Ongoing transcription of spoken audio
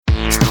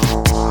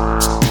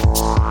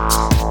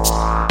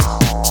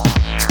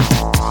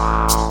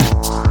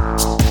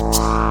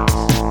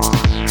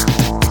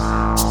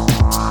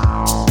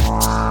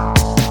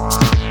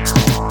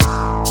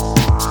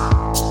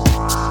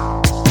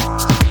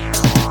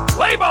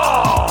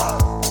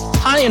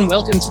and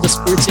welcome to the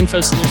Sports Info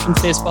Solutions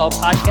Baseball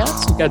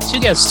Podcast. We've got two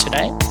guests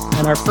today,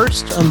 and our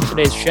first on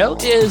today's show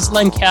is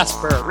Len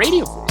Kasper,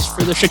 radio voice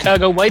for the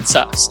Chicago White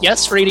Sox.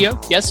 Yes, radio.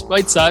 Yes,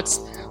 White Sox.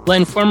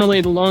 Len,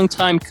 formerly the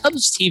longtime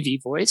Cubs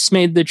TV voice,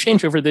 made the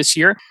changeover this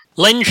year.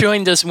 Len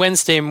joined us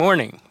Wednesday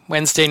morning.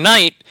 Wednesday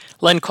night,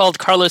 Len called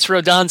Carlos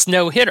Rodon's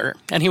no-hitter,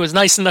 and he was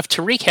nice enough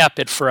to recap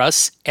it for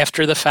us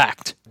after the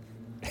fact.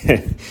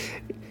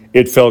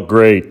 It felt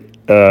great.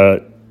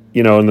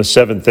 In the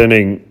seventh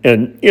inning,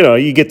 and,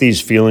 you get these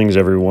feelings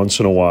every once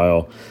in a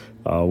while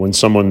when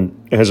someone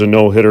has a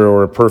no-hitter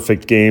or a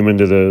perfect game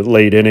into the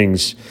late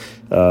innings,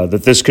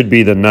 that this could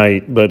be the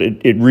night, but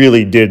it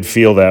really did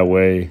feel that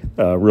way.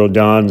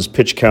 Rodon's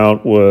pitch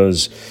count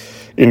was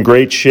in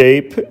great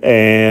shape,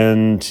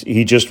 and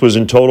he just was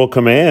in total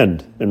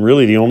command, and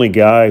really the only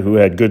guy who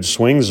had good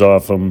swings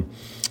off him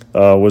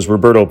was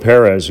Roberto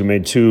Perez, who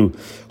made two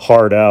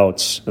hard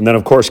outs. And then,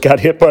 of course, got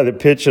hit by the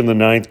pitch in the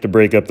ninth to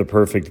break up the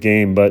perfect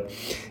game. But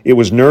it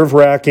was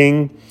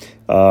nerve-wracking.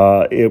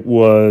 It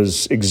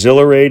was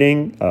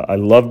exhilarating. I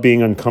love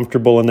being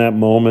uncomfortable in that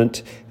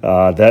moment.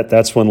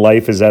 That's when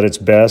life is at its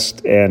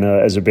best. And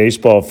as a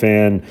baseball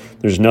fan,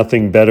 there's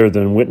nothing better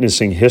than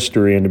witnessing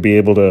history and to be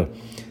able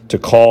to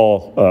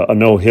call a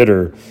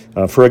no-hitter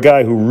for a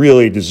guy who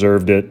really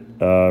deserved it.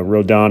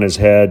 Rodon has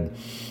had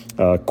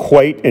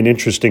quite an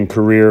interesting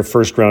career,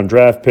 first-round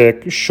draft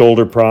pick,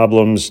 shoulder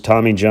problems,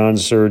 Tommy John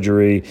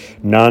surgery,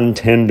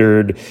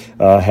 non-tendered,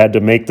 had to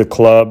make the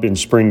club in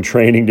spring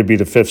training to be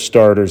the fifth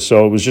starter.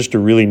 So it was just a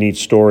really neat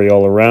story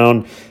all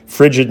around.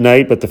 Frigid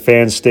night, but the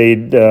fans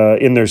stayed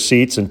in their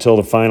seats until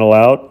the final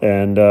out.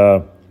 And,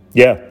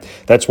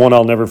 that's one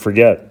I'll never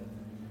forget.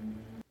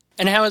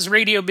 And how has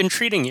radio been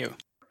treating you?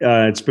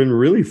 It's been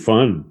really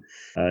fun.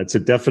 It's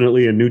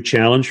definitely a new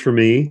challenge for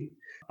me.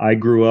 I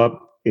grew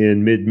up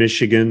in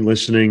mid-Michigan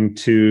listening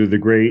to the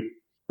great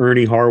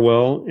Ernie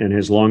Harwell and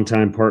his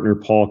longtime partner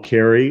Paul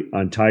Carey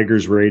on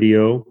Tigers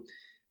radio.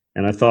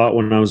 And I thought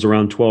when I was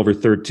around 12 or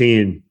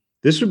 13,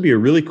 this would be a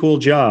really cool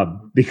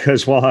job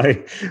because while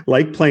I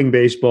like playing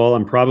baseball,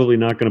 I'm probably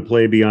not going to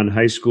play beyond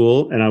high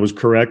school. And I was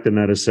correct in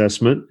that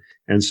assessment.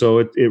 And so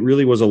it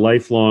really was a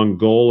lifelong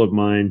goal of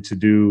mine to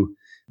do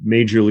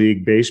Major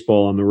League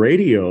Baseball on the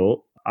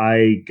radio.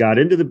 I got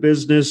into the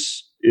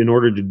business in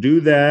order to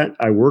do that.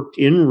 I worked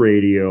in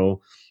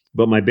radio,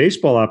 but my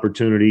baseball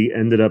opportunity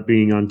ended up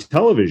being on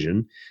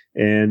television.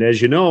 And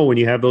as you know, when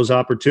you have those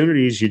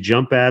opportunities, you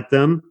jump at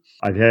them.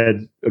 I've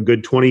had a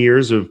good 20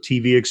 years of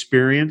TV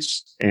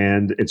experience,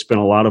 and it's been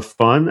a lot of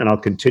fun, and I'll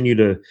continue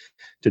to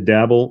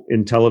dabble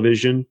in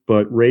television.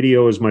 But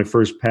radio is my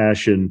first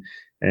passion,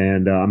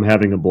 and I'm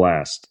having a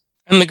blast.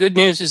 And the good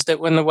news is that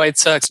when the White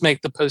Sox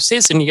make the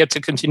postseason, you get to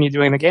continue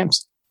doing the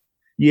games.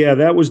 Yeah,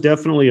 that was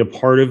definitely a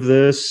part of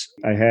this.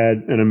 I had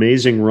an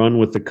amazing run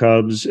with the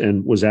Cubs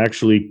and was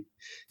actually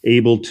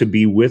able to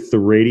be with the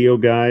radio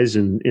guys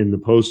in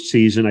the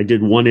postseason. I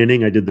did one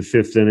inning, I did the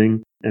fifth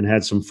inning and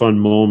had some fun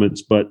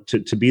moments, but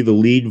to be the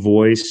lead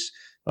voice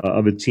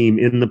of a team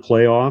in the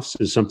playoffs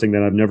is something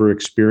that I've never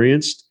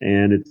experienced.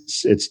 And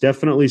it's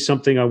definitely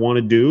something I want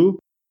to do.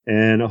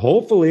 And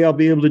hopefully I'll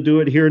be able to do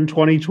it here in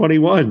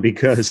 2021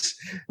 because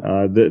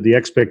the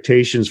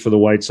expectations for the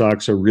White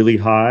Sox are really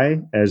high,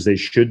 as they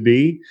should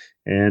be.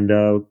 And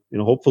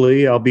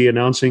hopefully I'll be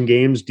announcing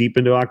games deep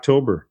into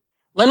October.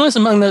 Len was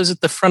among those at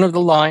the front of the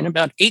line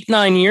about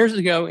 8-9 years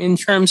ago in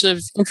terms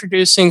of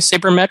introducing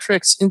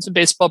sabermetrics into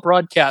baseball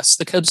broadcasts.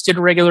 The Cubs did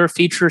a regular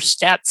feature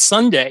Stats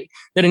Sunday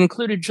that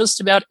included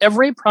just about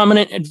every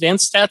prominent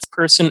advanced stats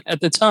person at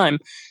the time.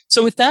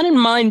 So with that in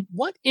mind,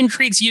 what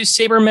intrigues you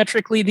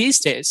sabermetrically these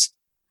days?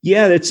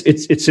 Yeah,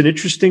 it's an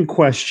interesting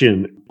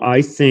question.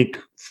 I think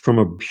from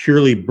a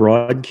purely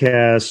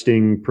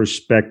broadcasting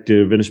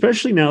perspective, and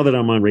especially now that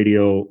I'm on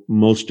radio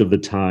most of the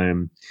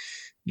time,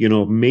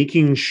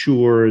 making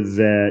sure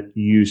that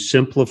you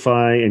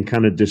simplify and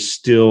kind of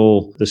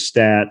distill the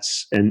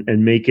stats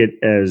and make it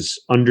as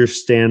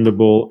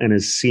understandable and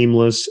as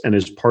seamless and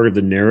as part of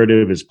the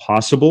narrative as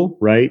possible,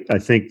 right? I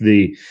think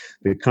the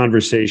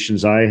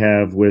conversations I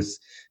have with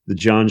the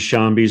John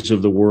Shambys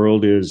of the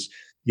world is,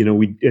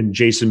 and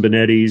Jason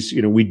Benetti's,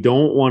 we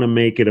don't want to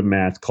make it a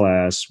math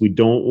class. We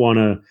don't want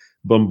to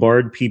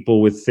bombard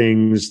people with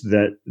things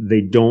that they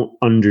don't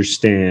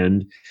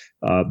understand.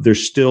 There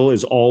still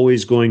is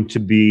always going to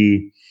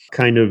be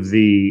kind of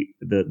the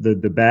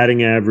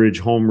batting average,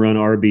 home run,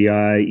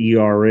 RBI,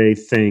 ERA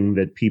thing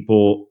that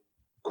people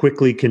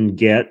quickly can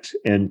get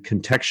and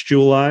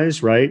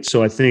contextualize, right?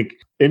 So I think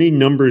any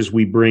numbers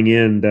we bring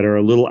in that are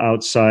a little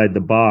outside the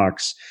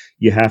box,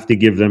 you have to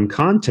give them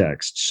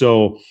context.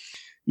 So,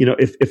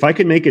 if I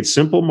can make it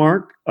simple,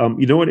 Mark,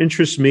 what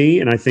interests me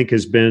and I think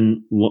has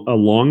been a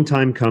long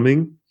time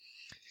coming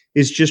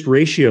is just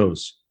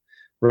ratios,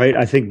 right?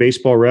 I think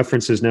Baseball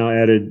Reference has now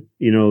added,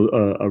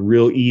 a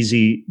real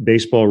easy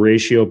baseball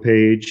ratio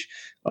page,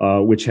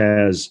 which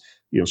has,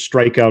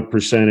 strikeout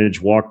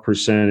percentage, walk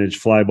percentage,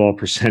 fly ball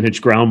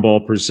percentage, ground ball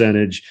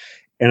percentage.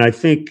 And I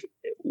think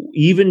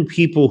even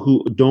people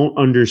who don't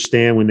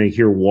understand when they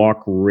hear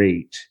walk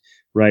rate,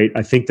 right?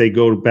 I think they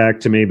go back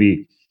to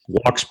maybe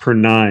walks per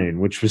nine,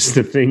 which was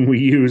the thing we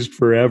used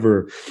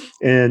forever.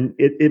 And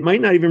it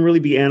might not even really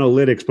be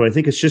analytics, but I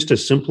think it's just a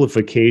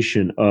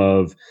simplification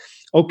of,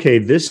 okay,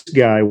 this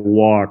guy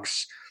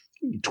walks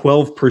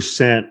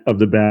 12% of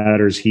the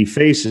batters he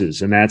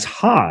faces, and that's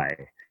high.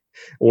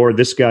 Or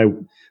this guy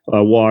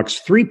walks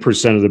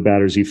 3% of the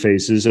batters he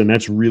faces, and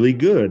that's really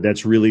good.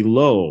 That's really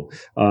low.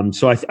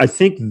 So I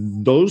think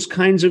those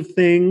kinds of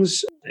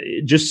things,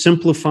 just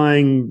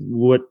simplifying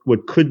what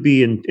could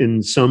be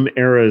in some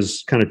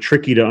eras kind of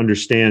tricky to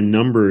understand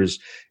numbers,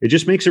 it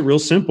just makes it real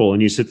simple.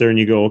 And you sit there and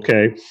you go,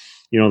 okay,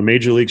 the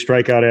major league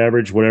strikeout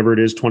average, whatever it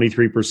is,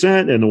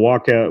 23%, and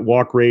the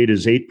walk rate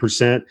is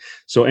 8%.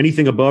 So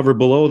anything above or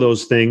below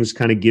those things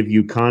kind of give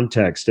you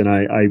context. And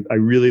I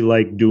really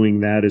like doing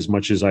that as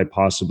much as I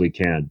possibly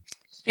can.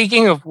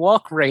 Speaking of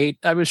walk rate,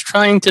 I was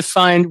trying to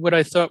find what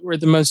I thought were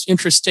the most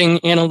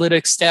interesting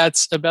analytic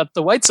stats about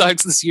the White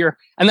Sox this year,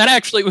 and that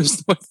actually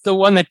was the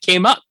one that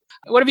came up.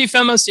 What have you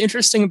found most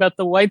interesting about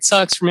the White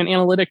Sox from an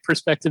analytic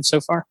perspective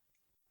so far?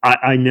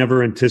 I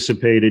never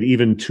anticipated,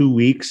 even 2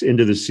 weeks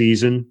into the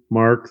season,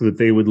 Mark, that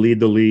they would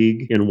lead the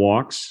league in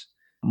walks.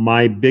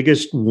 My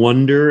biggest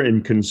wonder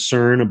and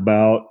concern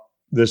about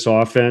this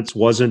offense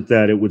wasn't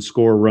that it would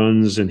score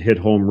runs and hit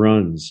home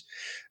runs,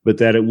 but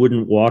that it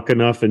wouldn't walk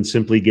enough and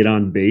simply get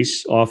on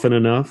base often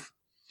enough.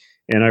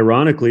 And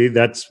ironically,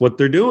 that's what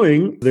they're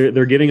doing.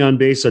 They're getting on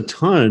base a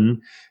ton.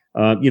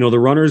 The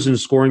runners in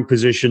scoring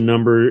position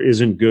number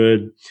isn't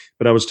good,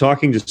 but I was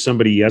talking to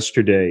somebody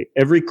yesterday.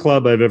 Every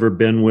club I've ever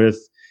been with,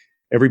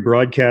 every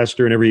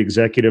broadcaster and every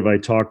executive I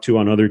talk to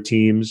on other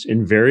teams,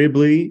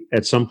 invariably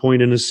at some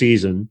point in the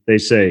season, they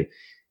say,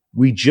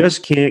 we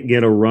just can't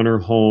get a runner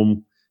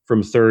home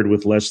from third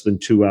with less than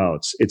 2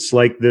 outs. It's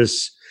like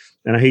this,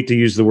 and I hate to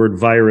use the word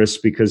virus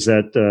because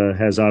that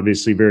has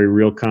obviously very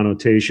real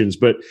connotations,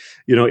 but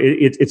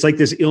it's like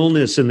this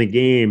illness in the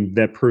game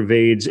that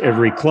pervades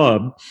every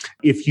club.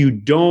 If you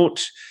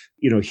don't,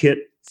 hit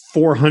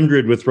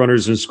 400 with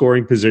runners in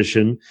scoring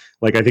position,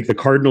 like I think the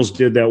Cardinals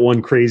did that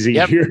one crazy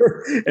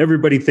year,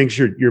 everybody thinks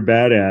you're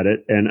bad at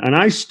it. And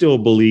I still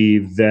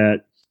believe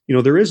that,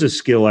 there is a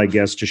skill, I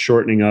guess, to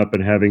shortening up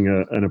and having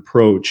an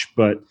approach.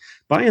 But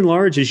by and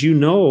large, as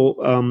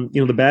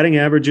the batting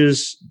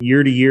averages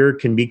year to year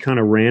can be kind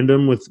of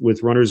random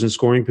with runners in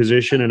scoring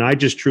position. And I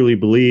just truly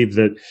believe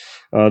that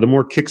the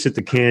more kicks at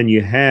the can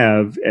you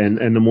have and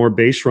the more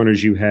base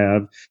runners you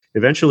have,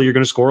 eventually you're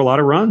going to score a lot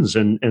of runs.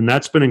 And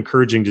that's been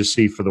encouraging to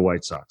see for the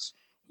White Sox.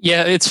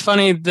 Yeah, it's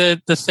funny,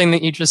 the thing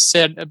that you just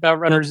said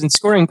about runners in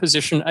scoring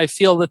position. I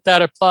feel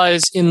that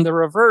applies in the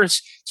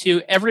reverse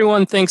to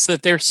everyone thinks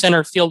that their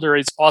center fielder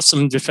is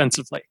awesome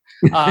defensively.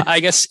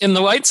 I guess in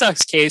the White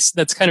Sox case,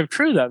 that's kind of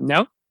true, though,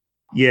 no?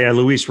 Yeah,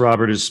 Luis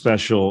Robert is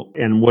special.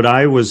 And what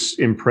I was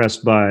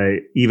impressed by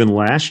even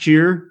last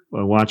year,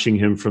 watching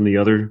him from the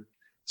other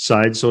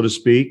side, so to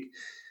speak,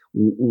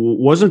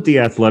 wasn't the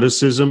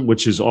athleticism,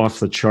 which is off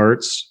the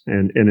charts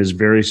and is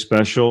very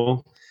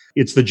special.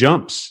 It's the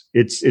jumps.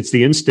 It's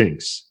the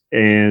instincts.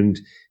 And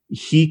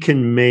he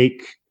can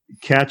make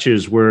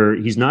catches where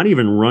he's not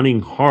even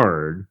running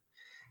hard.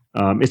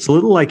 It's a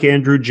little like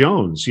Andrew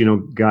Jones.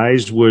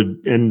 Guys would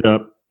end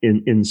up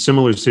in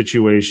similar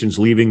situations,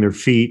 leaving their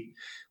feet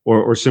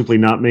or simply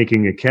not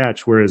making a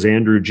catch, whereas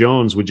Andrew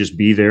Jones would just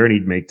be there and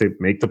he'd make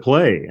the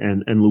play.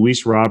 And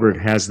Luis Robert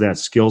has that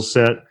skill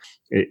set.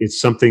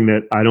 It's something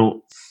that I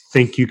don't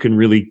think you can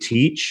really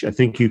teach. I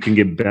think you can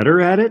get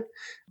better at it,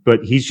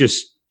 but he's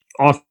just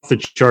off the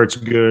charts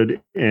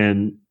good.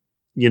 And,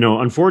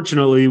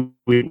 unfortunately,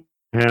 we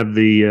have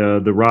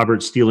the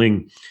Robert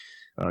stealing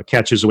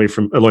catches away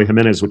from Eloy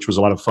Jimenez, which was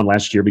a lot of fun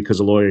last year because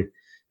Eloy,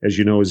 as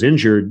you know, is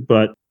injured.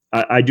 But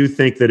I do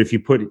think that if you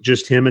put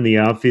just him in the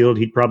outfield,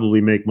 he'd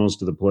probably make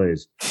most of the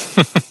plays.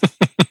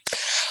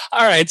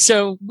 All right,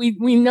 so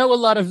we know a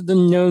lot of the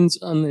knowns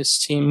on this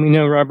team. We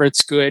know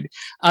Robert's good.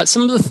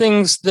 Some of the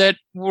things that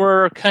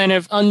were kind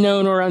of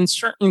unknown or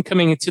uncertain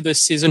coming into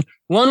this season,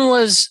 one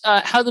was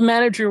how the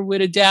manager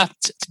would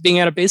adapt to being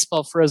out of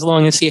baseball for as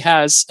long as he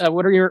has.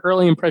 What are your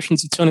early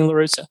impressions of Tony La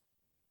Russa?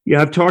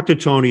 Yeah, I've talked to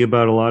Tony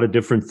about a lot of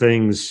different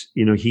things.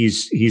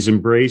 He's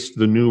embraced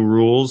the new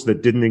rules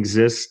that didn't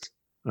exist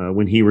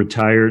when he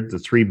retired, the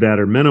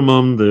 3-batter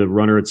minimum, the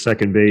runner at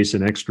second base,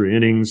 and extra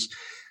innings.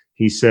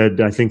 He said,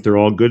 I think they're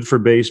all good for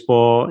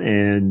baseball,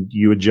 and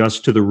you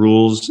adjust to the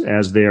rules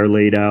as they are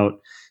laid out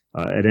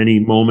at any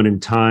moment in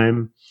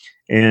time.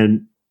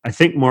 And I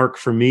think, Mark,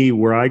 for me,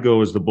 where I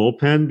go is the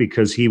bullpen,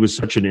 because he was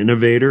such an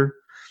innovator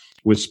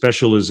with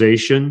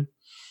specialization.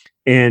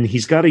 And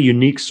he's got a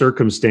unique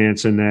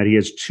circumstance in that he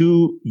has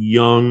 2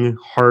 young,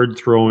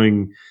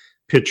 hard-throwing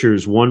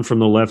pitchers, one from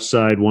the left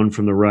side, one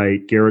from the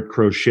right, Garrett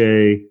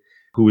Crochet,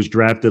 who was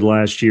drafted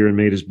last year and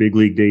made his big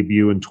league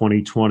debut in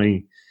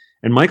 2020,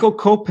 and Michael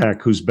Kopech,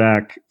 who's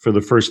back for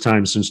the first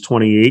time since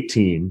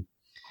 2018.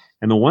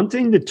 And the one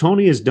thing that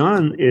Tony has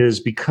done is,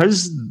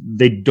 because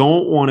they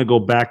don't want to go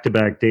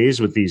back-to-back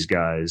days with these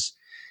guys,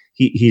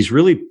 he's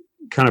really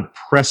kind of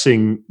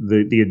pressing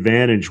the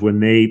advantage when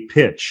they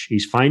pitch.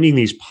 He's finding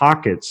these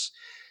pockets,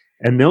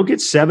 and they'll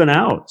get 7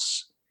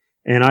 outs.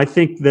 And I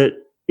think that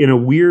in a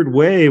weird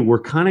way,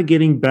 we're kind of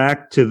getting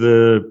back to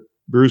the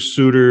Bruce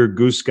Sutter,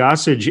 Goose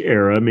Gossage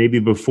era, maybe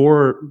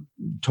before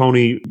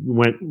Tony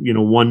went,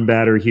 one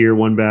batter here,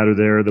 one batter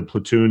there, the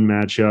platoon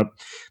matchup.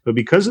 But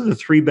because of the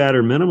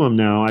 3-batter minimum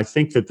now, I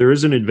think that there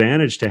is an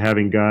advantage to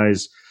having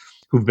guys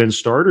who've been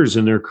starters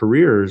in their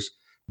careers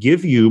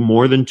give you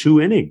more than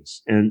 2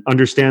 innings and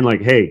understand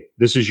like, hey,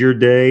 this is your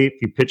day. If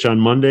you pitch on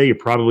Monday, you're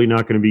probably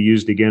not going to be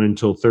used again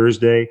until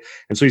Thursday.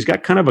 And so he's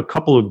got kind of a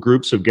couple of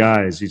groups of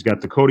guys. He's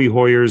got the Cody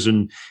Hoyers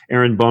and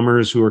Aaron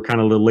Bummers, who are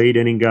kind of the late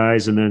inning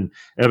guys. And then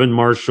Evan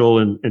Marshall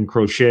and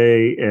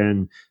Crochet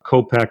and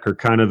Kopech are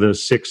kind of the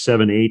 6,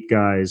 7, 8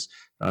 guys.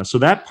 So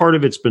that part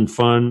of it's been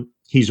fun.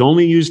 He's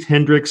only used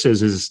Hendricks as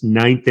his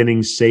 9th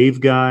inning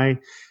save guy.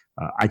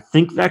 I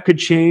think that could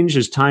change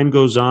as time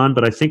goes on,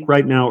 but I think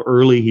right now,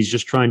 early, he's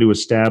just trying to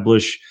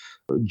establish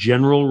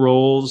general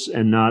roles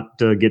and not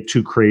get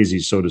too crazy,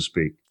 so to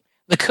speak.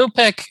 The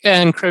Kopech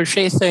and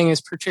Crochet thing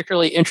is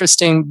particularly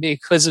interesting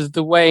because of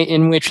the way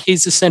in which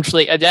he's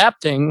essentially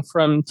adapting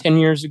from 10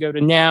 years ago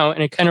to now.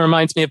 And it kind of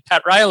reminds me of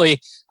Pat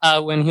Riley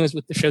when he was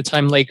with the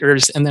Showtime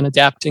Lakers and then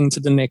adapting to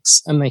the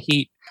Knicks and the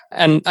Heat.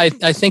 And I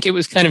think it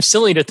was kind of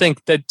silly to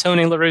think that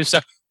Tony La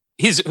Russa,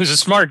 who's a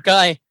smart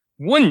guy,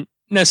 wouldn't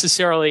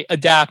necessarily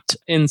adapt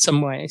in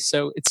some way.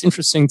 So it's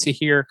interesting to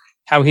hear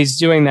how he's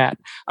doing that.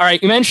 All right,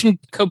 you mentioned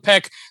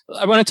Kopech.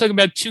 I want to talk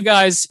about 2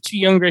 guys, 2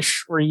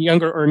 youngish or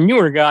younger or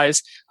newer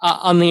guys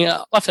on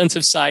the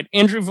offensive side,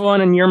 Andrew Vaughn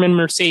and Yerman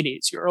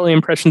Mercedes. Your early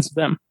impressions of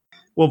them?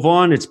 Well,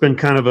 Vaughn, it's been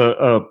kind of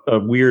a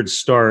weird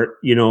start.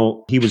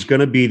 He was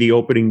going to be the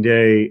opening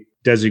day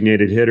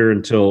designated hitter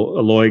until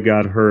Eloy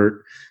got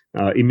hurt.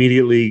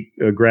 Immediately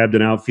grabbed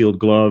an outfield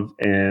glove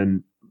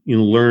and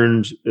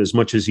learned as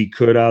much as he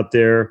could out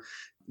there.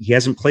 He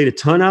hasn't played a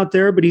ton out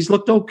there, but he's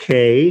looked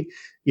okay.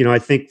 I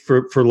think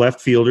for left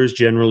fielders,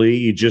 generally,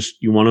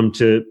 you want them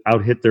to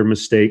out-hit their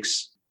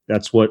mistakes.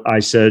 That's what I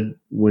said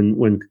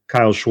when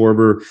Kyle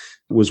Schwarber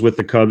was with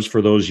the Cubs for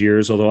those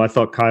years, although I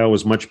thought Kyle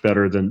was much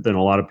better than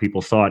a lot of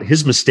people thought.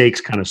 His mistakes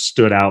kind of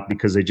stood out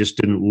because they just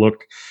didn't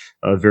look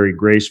very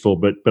graceful.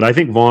 But I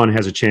think Vaughn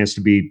has a chance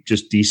to be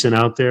just decent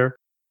out there.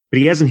 But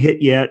he hasn't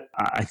hit yet.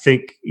 I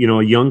think,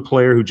 a young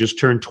player who just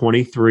turned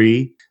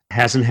 23,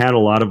 hasn't had a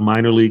lot of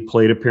minor league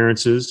plate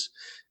appearances.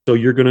 So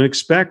you're going to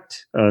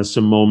expect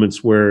some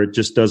moments where it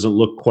just doesn't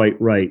look quite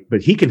right.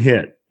 But he can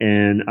hit,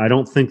 and I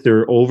don't think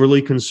they're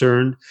overly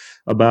concerned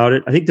about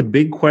it. I think the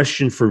big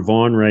question for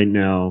Vaughn right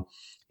now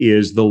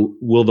is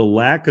will the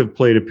lack of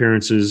plate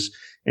appearances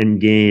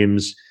and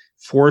games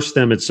force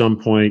them at some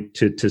point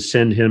to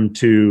send him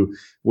to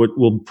what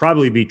will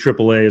probably be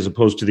AAA as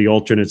opposed to the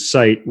alternate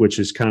site, which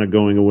is kind of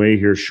going away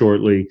here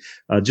shortly,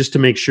 just to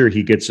make sure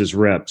he gets his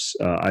reps.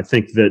 I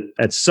think that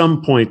at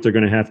some point they're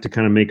going to have to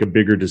kind of make a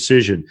bigger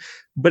decision.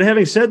 But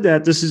having said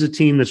that, this is a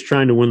team that's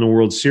trying to win the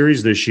World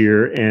Series this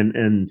year.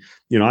 And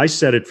I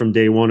said it from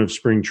day one of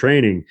spring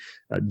training,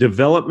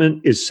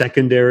 development is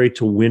secondary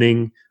to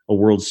winning a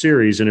World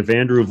Series. And if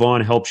Andrew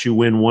Vaughn helps you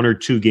win 1 or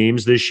 2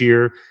 games this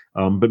year,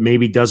 but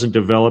maybe doesn't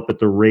develop at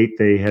the rate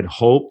they had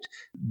hoped,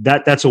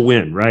 that's a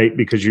win, right?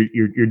 Because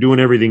you're doing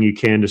everything you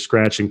can to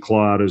scratch and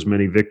claw out as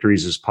many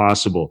victories as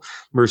possible.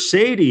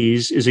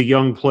 Mercedes is a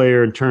young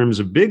player in terms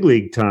of big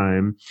league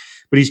time,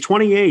 but he's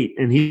 28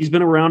 and he's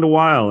been around a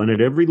while and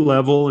at every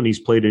level, and he's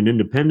played in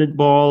independent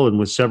ball and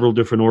with several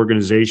different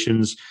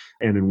organizations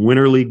and in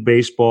winter league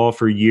baseball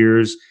for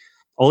years.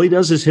 All he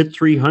does is hit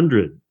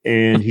 300,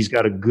 and he's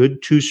got a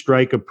good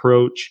 2-strike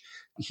approach.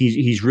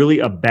 He's really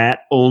a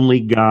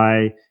bat-only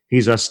guy.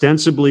 He's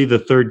ostensibly the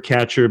third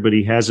catcher, but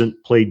he hasn't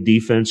played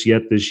defense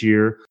yet this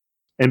year.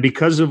 And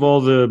because of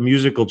all the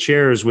musical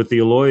chairs with the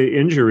Eloy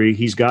injury,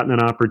 he's gotten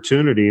an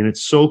opportunity. And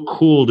it's so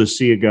cool to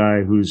see a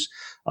guy who's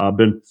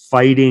been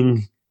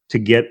fighting to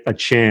get a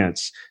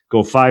chance,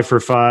 go 5 for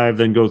 5,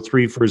 then go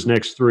 3 for his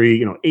next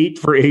 3, 8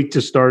 for 8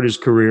 to start his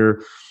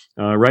career.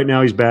 Right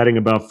now he's batting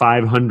about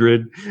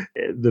 500.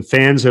 The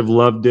fans have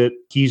loved it.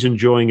 He's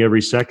enjoying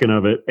every second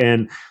of it.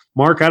 And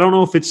Mark, I don't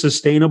know if it's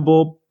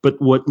sustainable, but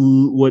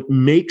what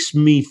makes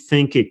me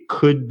think it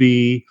could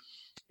be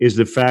is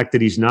the fact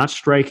that he's not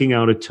striking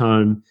out a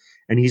ton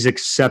and he's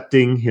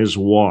accepting his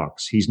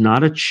walks. He's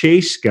not a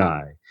chase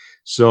guy.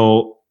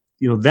 So,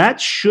 that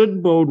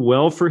should bode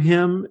well for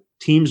him.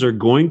 Teams are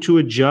going to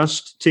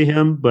adjust to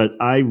him, but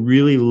I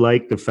really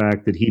like the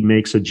fact that he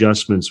makes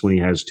adjustments when he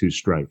has 2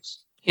 strikes.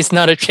 He's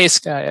not a chase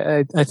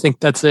guy. I think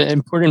that's an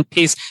important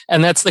piece.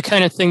 And that's the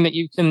kind of thing that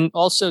you can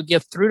also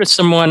get through to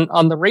someone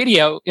on the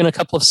radio in a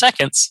couple of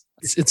seconds.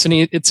 It's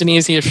an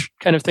easy-ish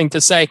kind of thing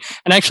to say.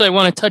 And actually, I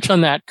want to touch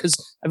on that because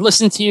I've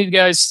listened to you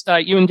guys,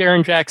 you and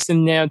Darren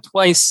Jackson now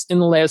twice in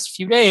the last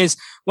few days.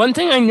 One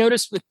thing I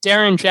noticed with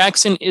Darren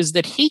Jackson is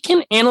that he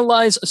can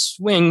analyze a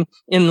swing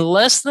in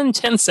less than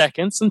 10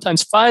 seconds,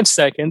 sometimes 5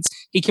 seconds.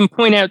 He can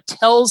point out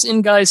tells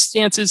in guys'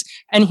 stances,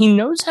 and he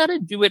knows how to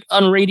do it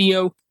on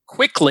radio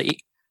quickly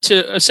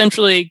to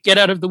essentially get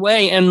out of the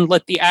way and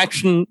let the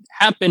action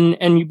happen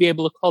and you be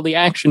able to call the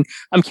action.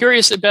 I'm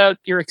curious about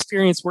your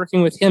experience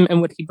working with him and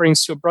what he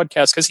brings to a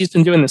broadcast because he's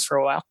been doing this for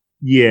a while.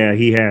 Yeah,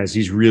 he has.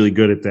 He's really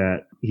good at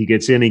that. He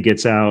gets in, he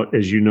gets out.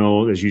 As you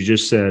know, as you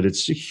just said,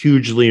 it's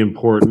hugely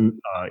important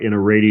in a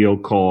radio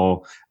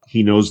call.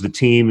 He knows the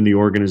team and the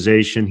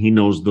organization. He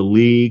knows the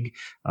league.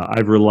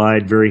 I've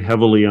relied very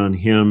heavily on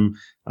him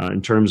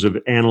in terms of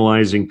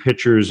analyzing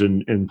pitchers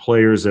and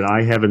players that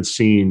I haven't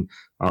seen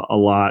a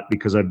lot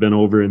because I've been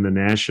over in the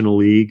National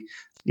League.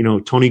 You know,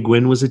 Tony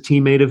Gwynn was a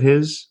teammate of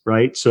his,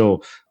 right?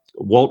 So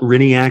Walt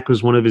Riniak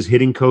was one of his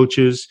hitting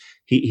coaches.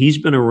 He's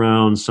been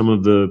around some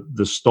of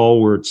the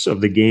stalwarts of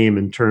the game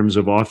in terms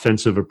of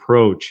offensive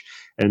approach.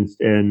 And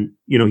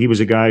you know, he was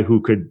a guy who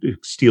could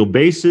steal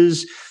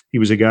bases. He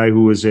was a guy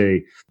who was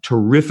a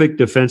terrific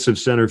defensive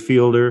center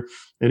fielder.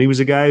 And he was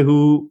a guy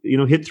who, you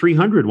know, hit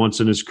 300 once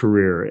in his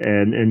career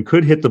and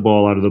could hit the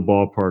ball out of the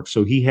ballpark.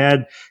 So he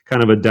had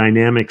kind of a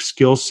dynamic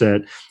skill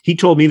set. He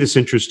told me this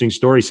interesting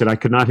story. He said, I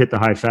could not hit the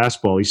high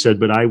fastball. He said,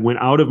 but I went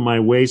out of my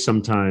way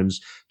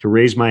sometimes to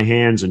raise my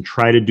hands and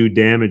try to do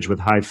damage with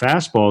high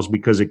fastballs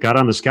because it got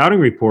on the scouting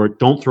report,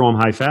 don't throw him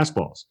high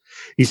fastballs.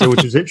 He said,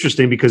 which is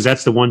interesting because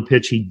that's the one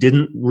pitch he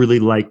didn't really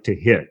like to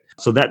hit.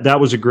 So that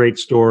was a great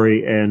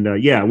story.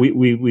 And yeah,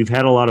 we've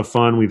had a lot of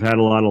fun. We've had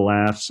a lot of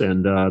laughs,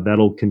 and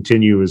that'll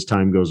continue as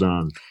time goes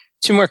on.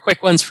 Two more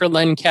quick ones for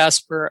Len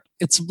Kasper.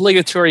 It's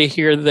obligatory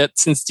here that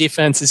since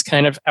defense is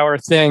kind of our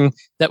thing,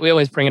 that we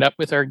always bring it up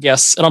with our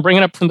guests. And I'll bring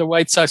it up from the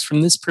White Sox from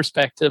this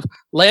perspective.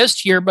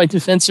 Last year, by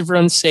defensive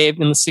runs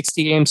saved in the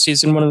 60-game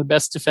season, one of the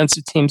best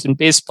defensive teams in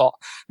baseball.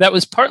 That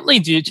was partly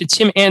due to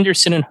Tim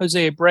Anderson and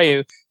Jose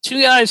Abreu,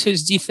 two guys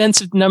whose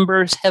defensive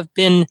numbers have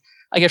been,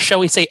 I guess, shall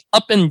we say,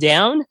 up and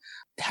down,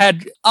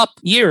 had up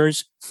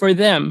years for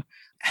them.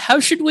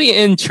 How should we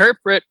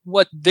interpret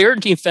what their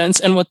defense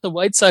and what the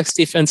White Sox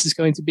defense is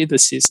going to be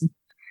this season?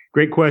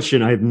 Great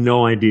question. I have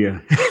no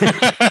idea.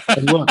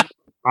 Look,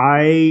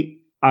 I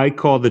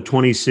call the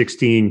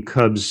 2016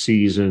 Cubs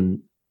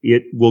season,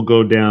 it will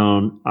go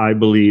down, I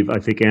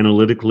think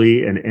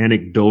analytically and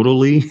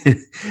anecdotally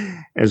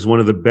as one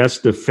of the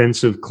best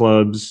defensive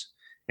clubs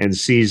and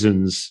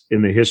seasons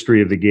in the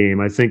history of the game.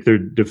 I think their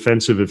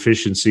defensive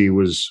efficiency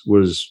was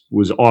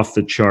off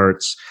the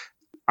charts.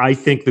 I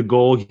think the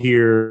goal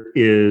here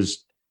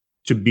is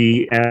to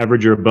be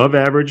average or above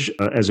average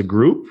as a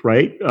group,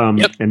 right?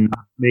 Yep. And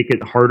not make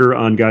it harder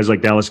on guys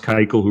like Dallas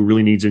Keuchel, who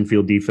really needs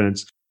infield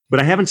defense.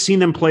 But I haven't seen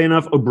them play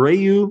enough.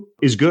 Abreu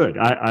is good.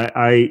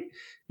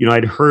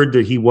 I'd heard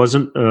that he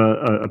wasn't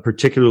a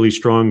particularly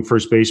strong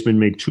first baseman,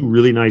 made two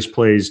really nice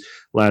plays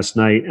last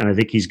night, and I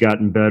think he's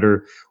gotten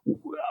better.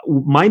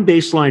 My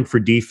baseline for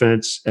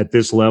defense at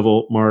this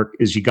level, Mark,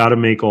 is you got to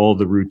make all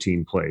the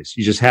routine plays.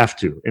 You just have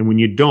to. And when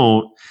you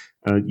don't,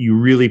 you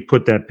really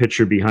put that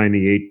pitcher behind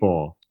the eight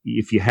ball.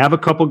 If you have a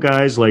couple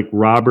guys like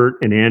Robert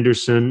and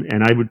Anderson,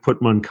 and I would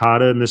put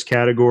Moncada in this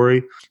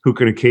category, who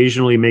can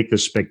occasionally make the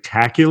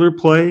spectacular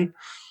play,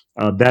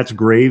 that's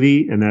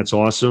gravy and that's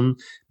awesome.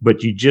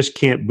 But you just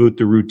can't boot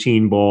the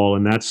routine ball,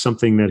 and that's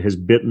something that has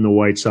bitten the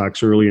White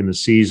Sox early in the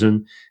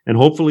season. And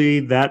hopefully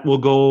that will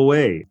go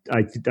away.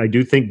 I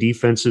do think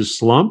defenses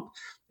slump,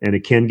 and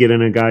it can get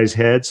in a guy's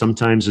head.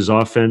 Sometimes his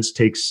offense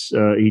takes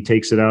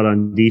it out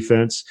on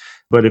defense.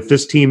 But if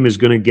this team is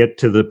going to get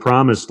to the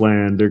promised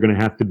land, they're going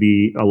to have to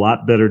be a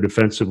lot better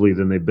defensively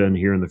than they've been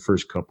here in the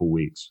first couple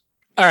weeks.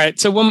 All right.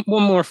 So one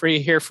more for you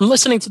here. From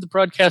listening to the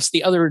broadcast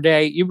the other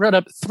day, you brought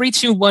up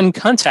 3-2-1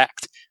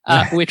 Contact,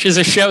 which is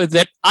a show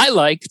that I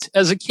liked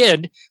as a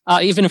kid,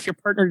 even if your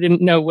partner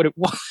didn't know what it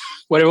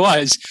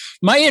was.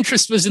 My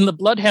interest was in the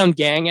Bloodhound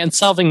Gang and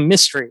solving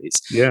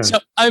mysteries. Yeah. So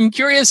I'm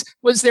curious,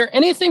 was there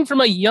anything from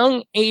a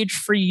young age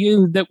for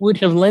you that would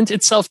have lent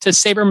itself to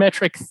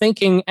sabermetric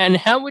thinking? And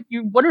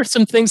what are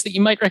some things that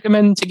you might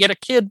recommend to get a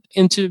kid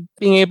into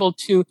being able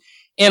to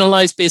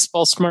analyze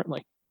baseball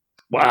smartly?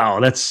 Wow,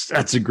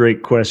 that's a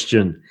great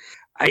question.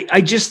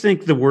 I just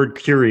think the word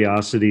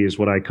curiosity is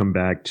what I come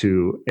back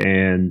to.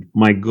 And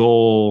my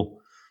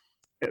goal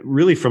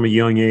really from a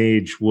young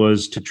age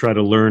was to try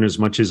to learn as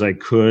much as I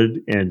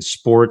could. And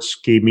sports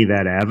gave me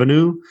that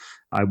avenue.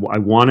 I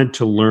wanted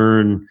to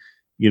learn,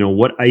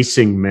 what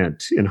icing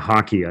meant in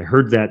hockey. I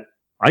heard that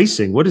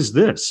icing, what is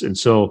this? And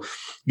so,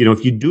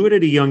 if you do it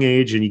at a young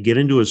age and you get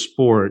into a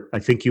sport, I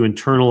think you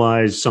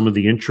internalize some of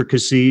the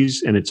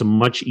intricacies, and it's a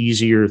much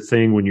easier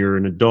thing when you're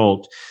an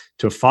adult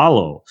to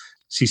follow.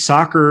 See,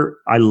 soccer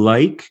I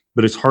like,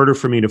 but it's harder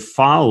for me to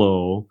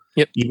follow.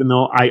 Yep. Even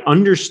though I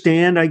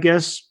understand, I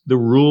guess, the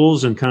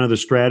rules and kind of the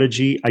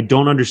strategy, I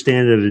don't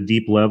understand it at a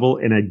deep level,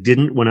 and I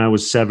didn't when I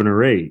was 7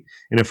 or 8.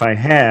 And if I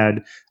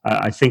had,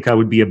 I think I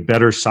would be a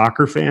better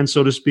soccer fan,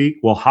 so to speak.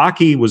 Well,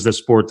 hockey was the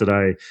sport that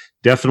I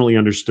definitely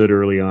understood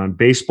early on.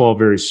 Baseball,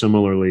 very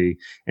similarly.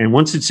 And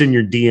once it's in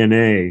your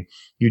DNA,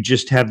 you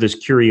just have this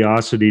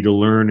curiosity to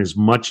learn as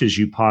much as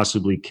you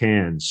possibly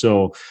can.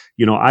 So,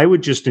 I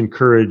would just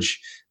encourage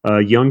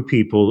young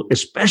people,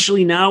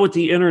 especially now with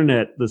the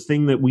internet, the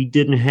thing that we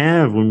didn't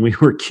have when we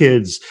were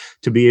kids,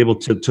 to be able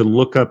to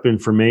look up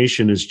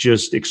information, is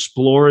just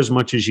explore as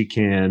much as you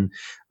can.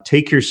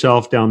 Take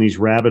yourself down these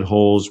rabbit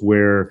holes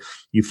where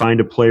you find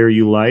a player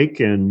you like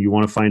and you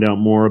want to find out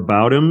more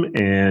about him,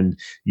 and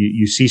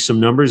you see some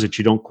numbers that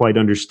you don't quite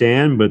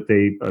understand, but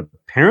they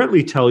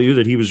apparently tell you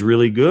that he was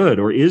really good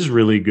or is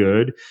really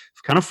good.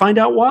 Kind of find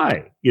out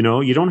why.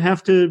 You don't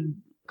have to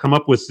come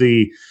up with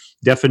the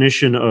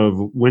definition of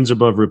wins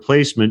above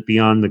replacement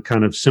beyond the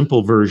kind of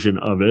simple version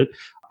of it.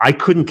 I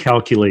couldn't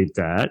calculate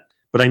that,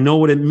 but I know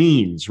what it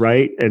means,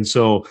 right? And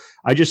so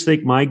I just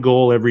think my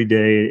goal every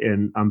day,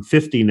 and I'm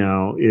 50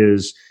 now,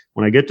 is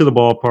when I get to the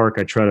ballpark,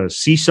 I try to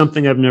see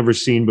something I've never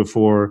seen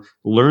before,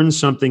 learn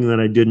something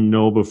that I didn't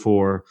know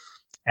before,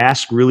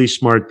 ask really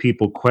smart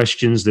people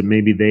questions that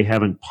maybe they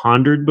haven't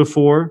pondered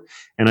before.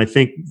 And I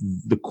think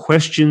the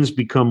questions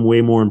become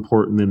way more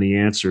important than the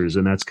answers.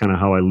 And that's kind of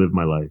how I live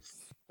my life.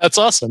 That's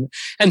awesome.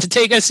 And to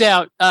take us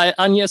out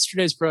on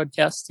yesterday's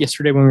broadcast,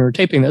 yesterday when we were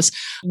taping this,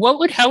 what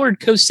would Howard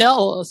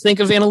Cosell think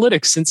of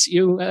analytics, since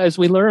you, as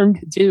we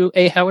learned, do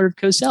a Howard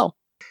Cosell?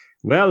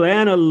 Well,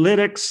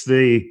 analytics,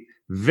 the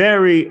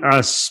very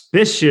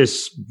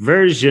auspicious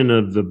version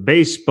of the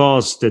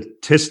baseball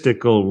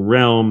statistical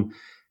realm,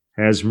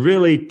 has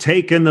really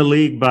taken the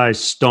league by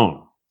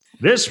storm.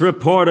 This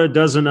reporter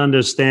doesn't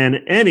understand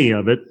any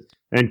of it,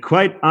 and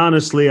quite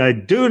honestly, I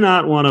do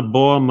not want to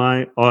bore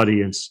my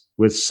audience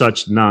with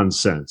such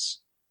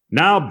nonsense.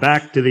 Now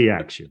back to the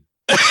action.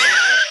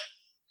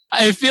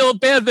 I feel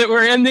bad that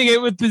we're ending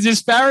it with the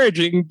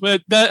disparaging,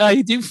 but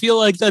I do feel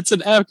like that's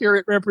an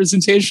accurate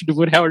representation of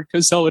what Howard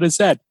Cosell would have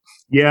said.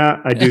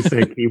 Yeah, I do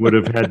think he would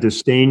have had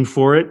disdain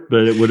for it,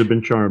 but it would have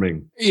been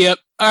charming. Yep.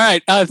 All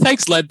right.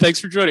 Thanks, Len. Thanks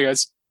for joining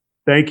us.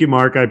 Thank you,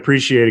 Mark. I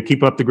appreciate it.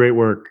 Keep up the great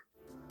work.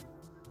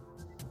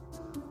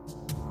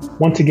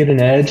 Want to get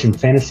an edge in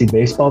fantasy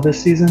baseball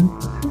this season?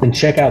 Then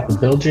check out the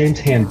Bill James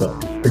Handbook,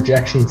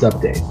 Projections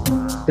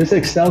Update. This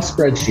Excel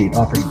spreadsheet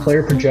offers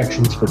player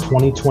projections for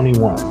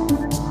 2021.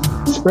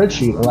 The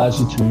spreadsheet allows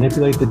you to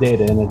manipulate the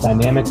data in a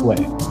dynamic way,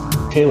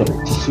 tailored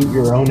to suit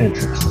your own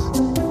interests.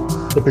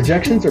 The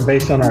projections are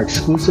based on our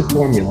exclusive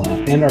formula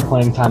and our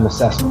playing time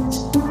assessments.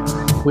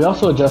 We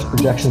also adjust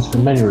projections for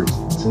many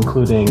reasons,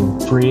 including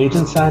free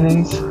agent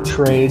signings,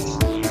 trades,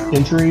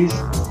 injuries,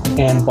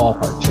 and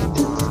ballpark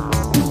changes.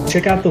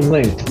 Check out the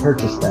link to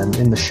purchase them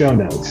in the show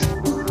notes.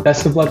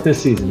 Best of luck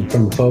this season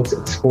from the folks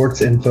at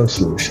Sports Info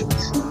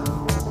Solutions.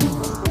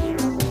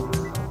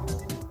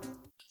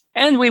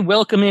 And we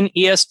welcome in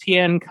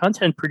ESPN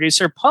content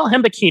producer Paul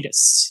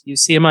Hembekides. You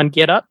see him on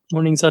Get Up,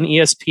 mornings on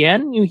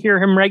ESPN. You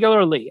hear him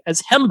regularly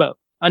as Hembo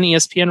on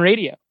ESPN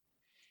Radio.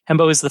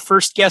 Hembo is the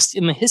first guest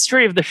in the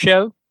history of the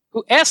show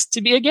who asked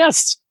to be a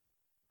guest.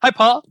 Hi,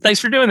 Paul. Thanks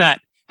for doing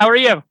that. How are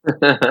you?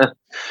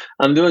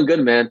 I'm doing good,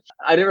 man.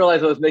 I didn't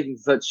realize I was making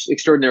such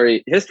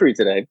extraordinary history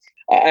today.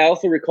 I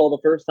also recall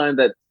the first time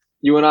that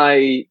you and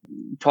I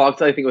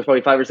talked, I think it was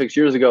probably 5 or 6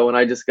 years ago when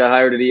I just got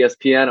hired at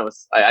ESPN.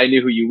 I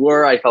knew who you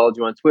were. I followed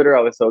you on Twitter.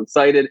 I was so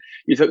excited.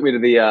 You took me to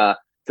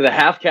the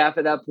half calf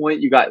at that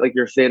point. You got like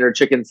your standard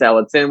chicken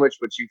salad sandwich,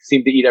 which you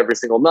seem to eat every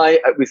single night.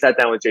 We sat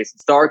down with Jason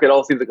Stark. It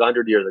all seems like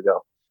 100 years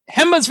ago.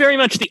 Hemba's very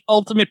much the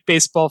ultimate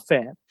baseball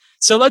fan.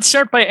 So let's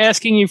start by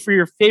asking you for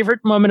your favorite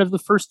moment of the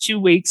first 2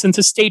 weeks. And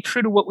to stay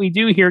true to what we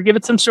do here, give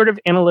it some sort of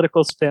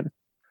analytical spin.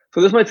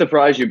 So this might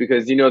surprise you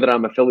because you know that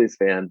I'm a Phillies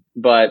fan.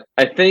 But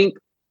I think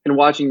in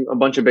watching a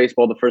bunch of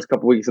baseball the first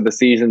couple weeks of the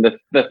season,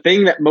 the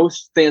thing that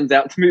most stands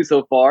out to me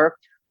so far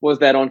was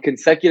that on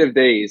consecutive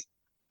days,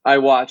 I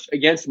watched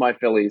against my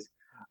Phillies,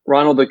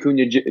 Ronald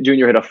Acuna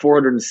Jr. hit a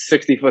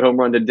 460-foot home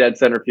run to dead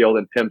center field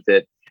and pimped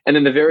it. And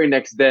then the very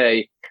next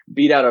day,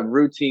 beat out a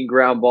routine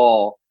ground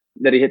ball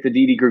that he hit to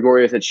Didi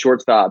Gregorius at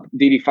shortstop.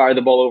 Didi fired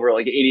the ball over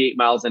like 88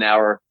 miles an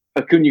hour.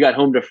 Acuna got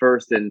home to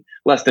first in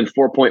less than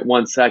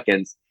 4.1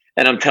 seconds.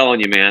 And I'm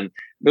telling you, man,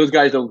 those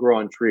guys don't grow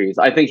on trees.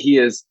 I think he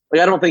is,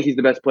 I don't think he's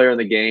the best player in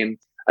the game.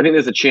 I think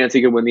there's a chance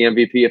he could win the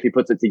MVP if he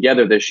puts it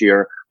together this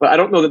year. But I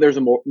don't know that there's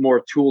a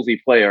more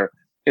toolsy player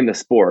in the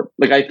sport.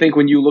 Like, I think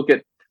when you look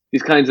at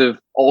these kinds of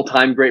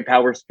all-time great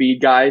power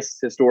speed guys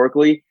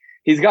historically,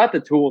 he's got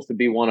the tools to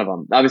be one of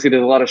them. Obviously,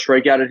 there's a lot of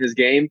strikeout in his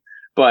game,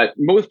 but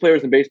most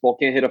players in baseball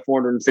can't hit a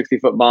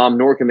 460-foot bomb,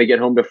 nor can they get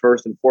home to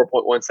first in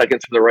 4.1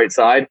 seconds from the right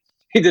side.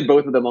 He did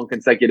both of them on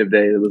consecutive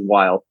days. It was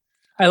wild.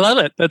 I love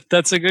it.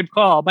 That's a good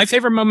call. My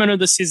favorite moment of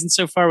the season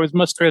so far was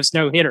Musgrove's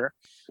no-hitter.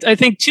 I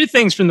think two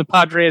things from the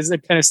Padres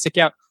that kind of stick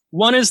out.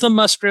 One is the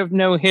Musgrove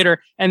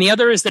no-hitter, and the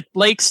other is that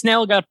Blake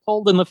Snell got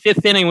pulled in the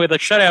fifth inning with a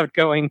shutout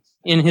going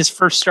in his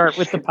first start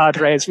with the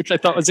Padres, which I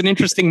thought was an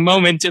interesting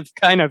moment of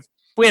kind of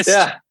twist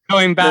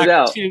going back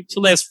to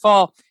last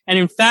fall. And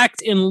in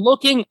fact, in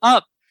looking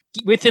up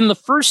within the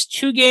first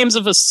 2 games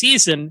of a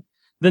season,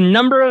 the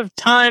number of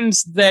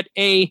times that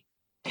a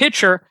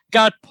pitcher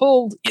got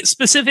pulled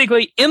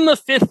specifically in the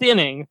fifth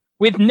inning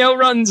with no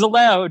runs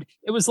allowed,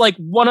 it was like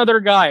one other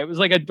guy. It was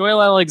like a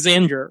Doyle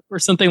Alexander or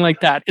something like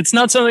that. It's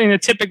not something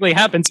that typically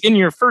happens in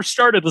your first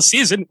start of the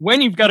season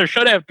when you've got a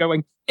shutout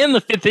going in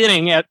the fifth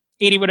inning at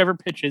 80 whatever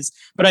pitches.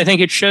 But I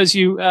think it shows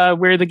you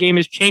where the game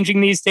is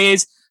changing these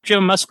days.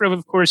 Joe Musgrove,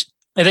 of course,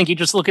 I think you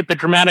just look at the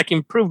dramatic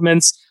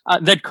improvements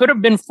that could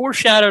have been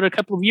foreshadowed a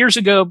couple of years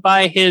ago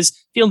by his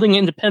fielding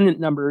independent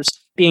numbers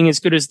being as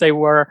good as they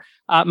were.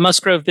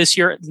 Musgrove this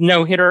year,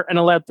 no hitter and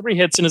allowed 3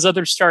 hits in his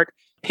other start.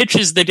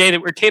 Pitches the day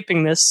that we're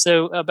taping this.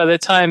 So by the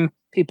time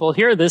people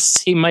hear this,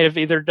 he might have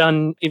either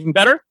done even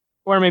better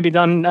or maybe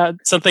done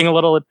something a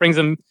little that brings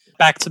him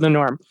back to the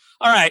norm.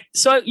 All right.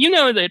 So you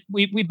know that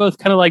we both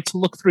kind of like to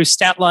look through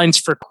stat lines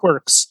for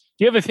quirks.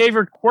 Do you have a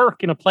favorite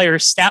quirk in a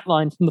player's stat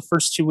line from the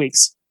first 2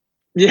 weeks?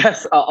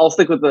 Yes, I'll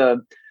stick with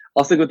the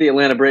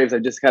Atlanta Braves.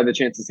 I've just had the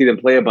chance to see them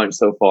play a bunch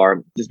so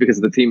far, just because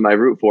of the team I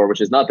root for,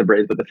 which is not the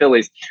Braves, but the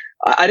Phillies.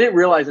 I didn't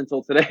realize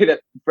until today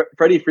that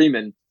Freddie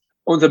Freeman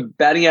owns a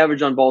batting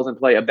average on balls in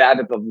play, a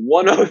BABIP of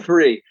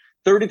 103,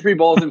 33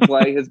 balls in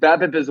play. His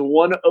BABIP is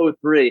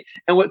 103.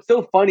 And what's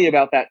so funny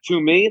about that to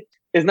me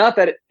is not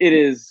that it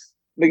is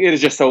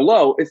just so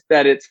low. It's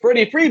that it's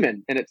Freddie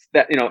Freeman, and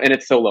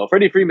it's so low.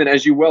 Freddie Freeman,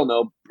 as you well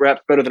know,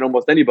 perhaps better than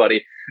almost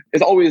anybody,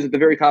 is always at the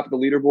very top of the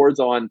leaderboards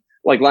on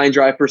like line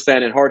drive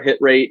percent and hard hit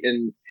rate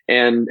and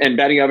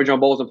batting average on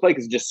balls in play,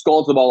 because he just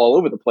scalds the ball all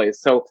over the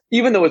place. So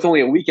even though it's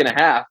only a week and a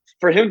half,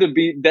 for him to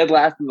be dead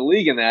last in the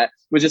league in that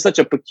was just such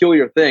a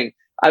peculiar thing.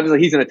 I was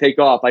like, he's going to take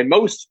off. I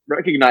most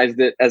recognized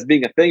it as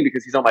being a thing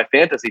because he's on my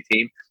fantasy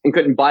team and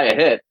couldn't buy a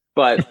hit.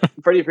 But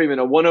Freddie Freeman,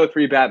 a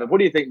 103 BABIP. What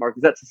do you think, Mark?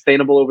 Is that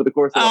sustainable over the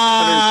course of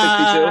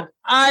 162?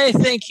 I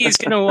think he's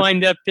going to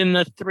wind up in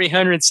the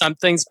 300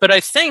 somethings. But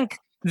I think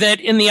that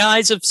in the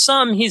eyes of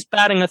some, he's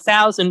batting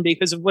 1,000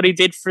 because of what he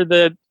did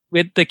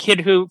with the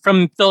kid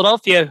from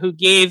Philadelphia who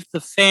gave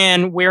the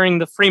fan wearing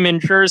the Freeman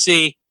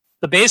jersey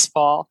the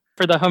baseball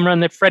for the home run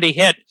that Freddie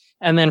hit.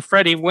 And then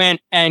Freddie went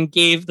and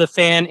gave the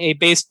fan a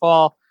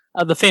baseball.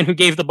 The fan who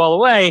gave the ball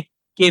away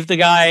gave the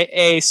guy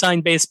a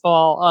signed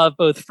baseball of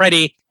both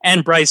Freddie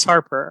and Bryce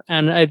Harper.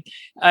 And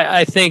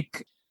I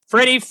think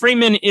Freddie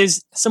Freeman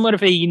is somewhat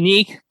of a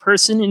unique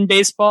person in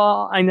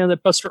baseball. I know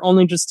that Buster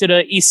Olney just did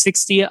a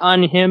E60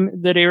 on him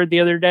that aired the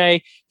other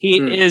day. He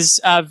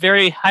is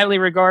very highly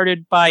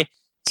regarded by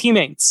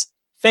teammates,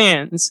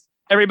 fans,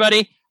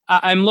 everybody.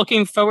 I'm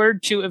looking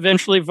forward to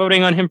eventually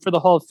voting on him for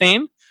the Hall of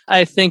Fame.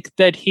 I think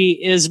that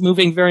he is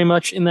moving very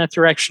much in that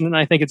direction, and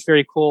I think it's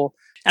very cool.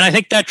 And I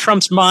think that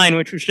trumps mine,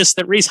 which was just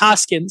that Rhys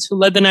Hoskins, who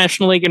led the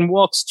National League in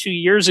walks 2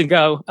 years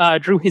ago,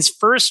 drew his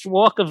first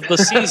walk of the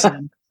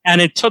season. And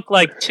it took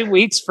like 2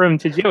 weeks for him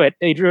to do it.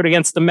 He drew it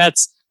against the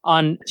Mets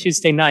on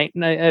Tuesday night.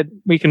 And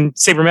we can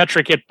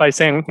sabermetric it by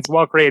saying his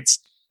walk rate's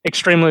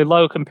extremely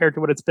low compared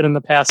to what it's been in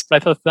the past. But I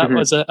thought that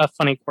was a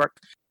funny quirk.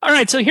 All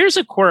right, so here's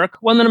a quirk,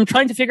 one that I'm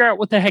trying to figure out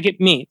what the heck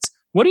it means.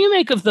 What do you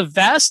make of the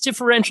vast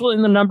differential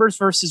in the numbers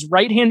versus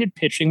right-handed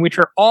pitching, which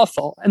are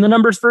awful, and the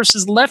numbers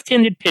versus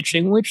left-handed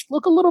pitching, which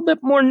look a little bit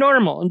more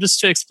normal? And just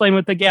to explain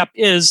what the gap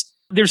is,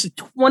 there's a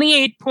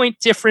 28-point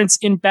difference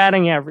in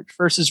batting average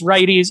versus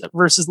righties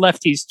versus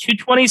lefties,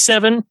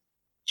 227,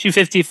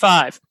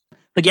 255.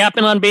 The gap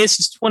in on base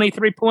is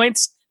 23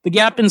 points. The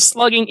gap in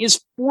slugging is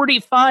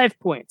 45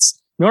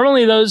 points.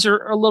 Normally, those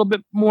are a little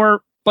bit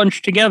more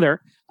bunched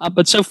together.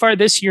 But so far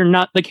this year,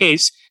 not the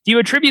case. Do you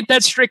attribute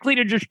that strictly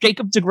to just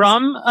Jacob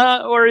deGrom,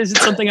 or is it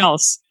something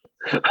else?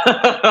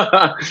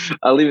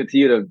 I'll leave it to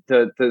you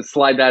to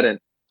slide that in.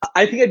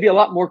 I think I'd be a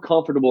lot more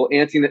comfortable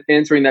answering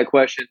that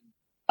question,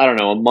 I don't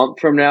know, a month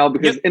from now,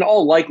 because in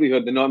all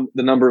likelihood,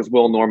 the numbers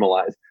will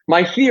normalize.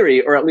 My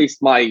theory, or at least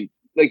my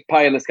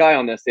pie in the sky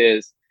on this,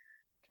 is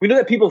we know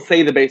that people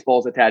say the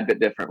baseball is a tad bit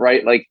different,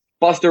 right? Like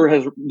Buster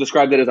has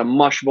described it as a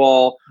mush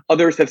ball.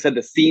 Others have said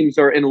the seams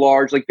are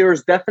enlarged. Like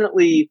there's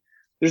definitely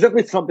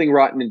something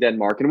rotten in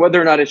Denmark. And whether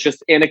or not it's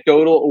just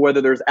anecdotal or whether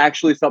there's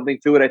actually something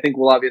to it, I think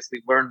we'll obviously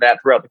learn that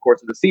throughout the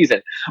course of the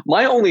season.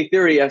 My only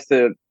theory as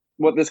to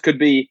what this could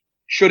be,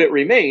 should it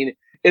remain,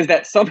 is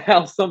that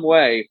somehow, some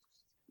way,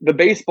 the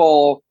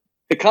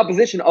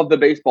composition of the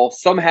baseball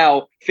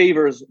somehow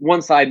favors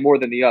one side more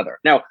than the other.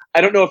 Now,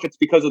 I don't know if it's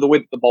because of the way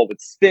that the ball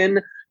would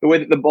spin, the way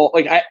that the ball,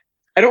 I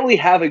don't really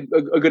have a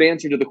good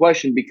answer to the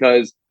question,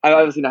 because I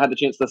obviously not had the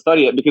chance to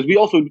study it, because we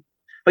also,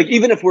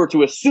 even if we're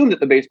to assume that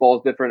the baseball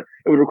is different,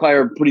 it would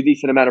require a pretty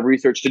decent amount of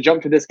research to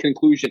jump to this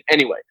conclusion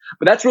anyway.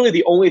 But that's really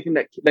the only thing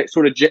that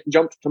sort of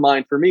jumped to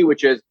mind for me,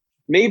 which is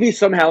maybe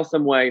somehow,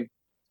 some way,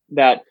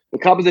 that the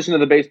composition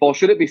of the baseball,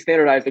 should it be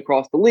standardized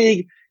across the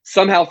league,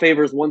 somehow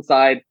favors one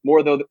side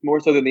more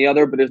so than the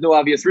other. But there's no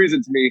obvious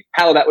reason to me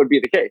how that would be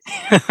the case.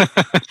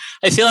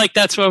 I feel like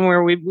that's one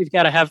where we've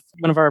got to have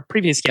one of our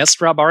previous guests,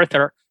 Rob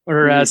Arthur,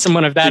 or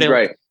someone of that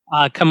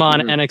ilk, come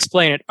on and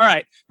explain it. All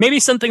right. Maybe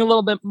something a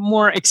little bit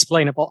more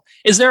explainable.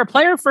 Is there a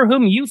player for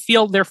whom you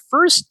feel their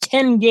first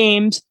 10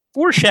 games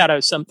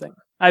foreshadow something,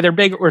 either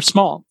big or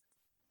small?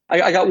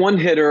 I got one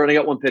hitter and I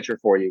got one pitcher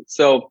for you.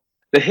 So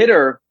the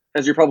hitter,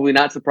 as you're probably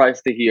not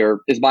surprised to hear,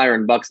 is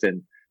Byron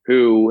Buxton,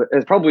 who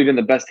has probably been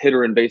the best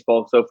hitter in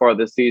baseball so far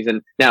this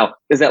season. Now,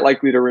 is that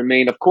likely to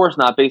remain? Of course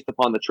not, based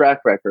upon the track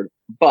record.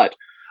 But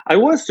I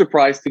was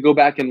surprised to go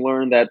back and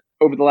learn that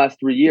over the last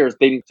 3 years,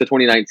 dating to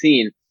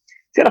 2019,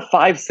 He's got a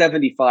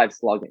 575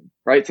 slugging,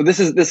 right? So this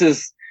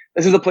is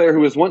a player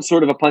who was once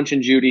sort of a punch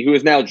and Judy, who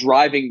is now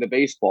driving the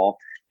baseball.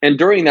 And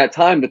during that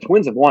time, the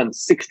Twins have won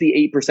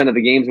 68% of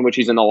the games in which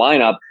he's in the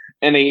lineup,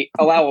 and they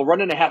allow a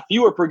run and a half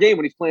fewer per game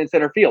when he's playing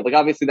center field. Like,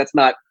 obviously, that's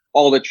not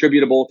all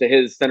attributable to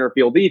his center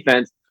field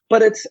defense,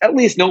 but it's at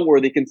least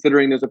noteworthy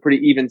considering there's a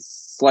pretty even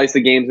slice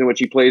of games in which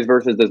he plays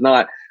versus does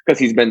not, because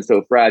he's been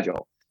so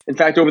fragile. In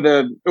fact, over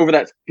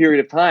that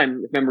period of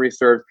time, if memory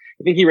serves,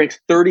 I think he ranks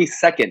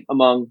 32nd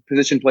among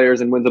position players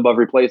in wins above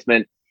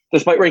replacement,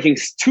 despite ranking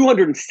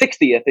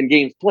 260th in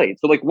games played.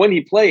 So, like, when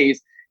he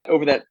plays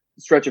over that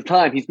stretch of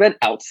time, he's been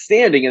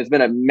outstanding and has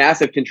been a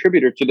massive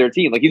contributor to their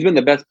team. Like, he's been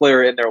the best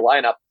player in their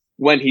lineup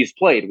when he's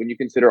played, when you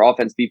consider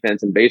offense,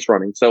 defense, and base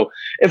running. So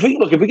if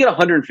we get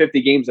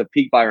 150 games of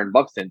peak Byron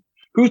Buxton,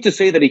 who's to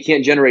say that he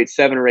can't generate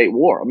 7 or 8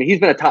 WAR? I mean, he's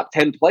been a top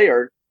 10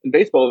 player in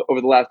baseball over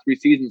the last 3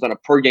 seasons on a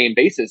per game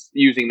basis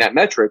using that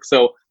metric.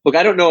 So look,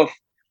 I don't know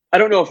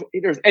if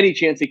there's any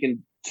chance he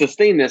can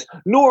sustain this,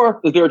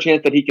 nor is there a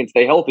chance that he can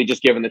stay healthy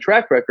just given the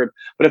track record.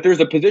 But if there's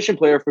a position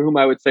player for whom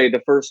I would say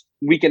the first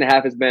week and a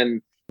half has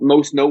been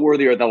most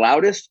noteworthy or the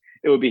loudest,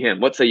 it would be him.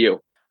 What say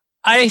you?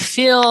 I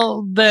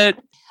feel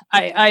that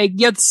I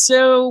get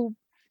so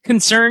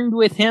concerned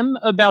with him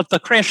about the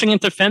crashing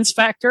into fence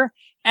factor.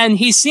 And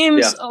he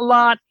seems a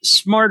lot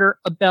smarter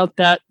about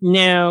that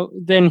now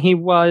than he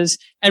was.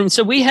 And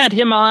so we had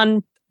him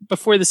on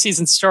before the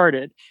season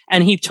started,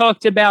 and he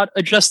talked about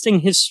adjusting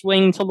his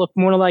swing to look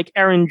more like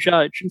Aaron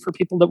Judge. And for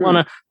people that want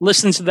to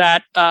listen to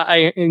that,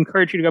 I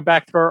encourage you to go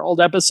back to our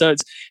old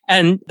episodes,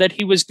 and that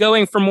he was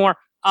going for more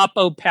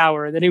oppo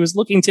power, that he was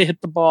looking to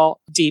hit the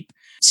ball deep.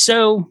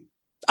 So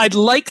I'd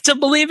like to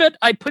believe it.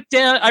 I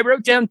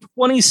wrote down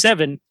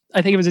 27.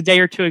 I think it was a day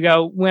or two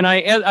ago when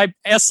I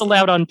asked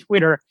aloud on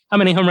Twitter, how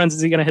many home runs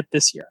is he going to hit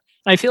this year?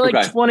 And I feel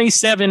like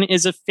 27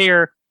 is a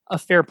fair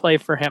play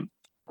for him.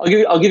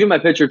 I'll give you my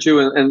pitcher too,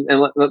 and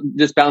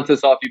just bounce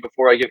this off you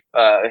before I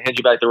hand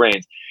you back the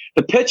reins.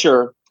 The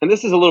pitcher, and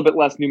this is a little bit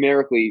less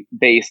numerically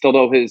based,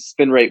 although his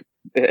spin rate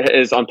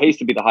is on pace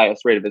to be the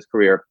highest rate of his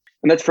career,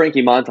 and that's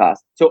Frankie Montas.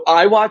 So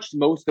I watched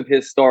most of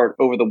his start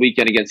over the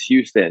weekend against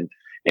Houston,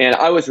 and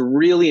I was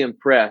really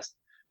impressed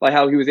by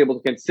how he was able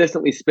to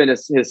consistently spin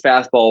his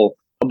fastball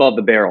above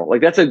the barrel.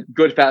 Like, that's a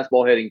good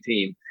fastball hitting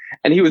team,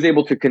 and he was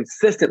able to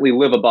consistently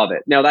live above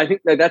it. Now, I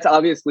think that's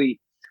obviously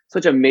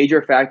such a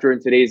major factor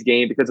in today's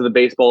game because of the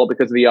baseball,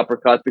 because of the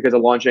uppercuts, because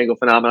of launch angle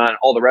phenomenon, and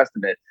all the rest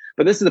of it.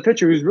 But this is a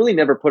pitcher who's really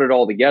never put it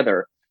all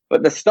together.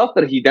 But the stuff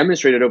that he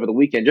demonstrated over the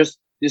weekend, just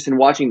in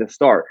watching the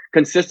start,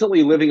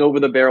 consistently living over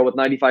the barrel with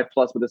 95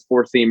 plus with his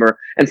 4-seamer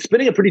and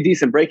spinning a pretty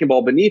decent breaking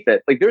ball beneath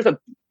it. Like, there's a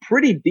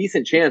pretty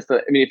decent chance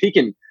that, I mean, if he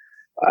can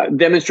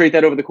demonstrate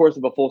that over the course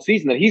of a full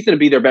season, that he's going to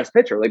be their best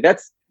pitcher. Like,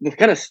 that's the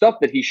kind of stuff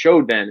that he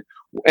showed then.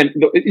 And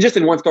just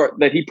in one start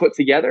that he put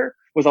together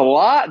was a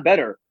lot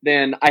better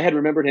than I had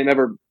remembered him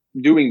ever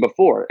doing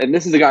before. And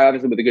this is a guy,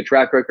 obviously, with a good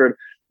track record,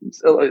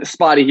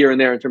 spotty here and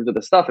there in terms of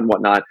the stuff and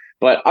whatnot.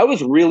 But I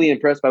was really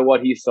impressed by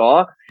what he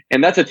saw.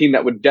 And that's a team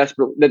that would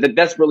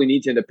desperately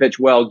needs him to pitch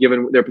well,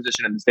 given their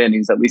position in the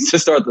standings, at least to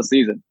start the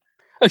season.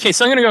 Okay,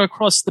 so I'm going to go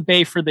across the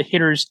bay for the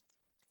hitters.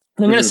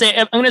 I'm going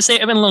to say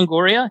Evan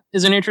Longoria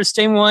is an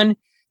interesting one.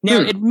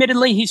 Now,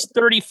 admittedly, he's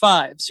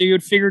 35, so you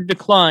would figure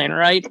decline,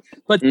 right?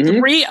 But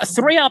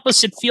three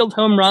opposite field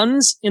home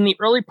runs in the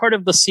early part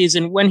of the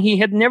season when he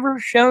had never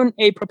shown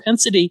a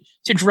propensity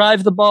to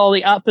drive the ball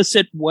the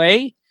opposite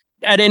way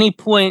at any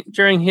point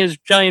during his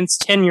Giants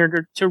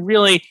tenure to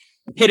really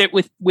hit it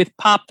with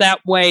pop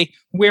that way,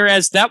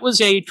 whereas that was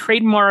a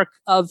trademark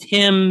of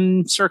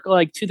him circa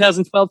like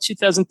 2012,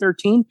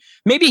 2013.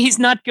 Maybe he's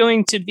not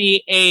going to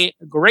be a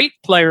great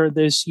player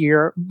this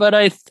year, but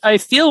I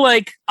feel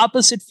like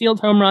opposite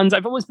field home runs,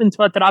 I've always been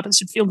taught that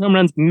opposite field home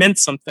runs meant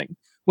something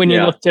when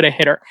you looked at a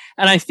hitter.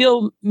 And I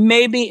feel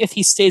maybe if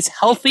he stays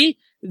healthy,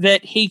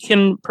 that he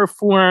can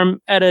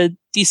perform at a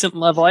decent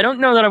level. I don't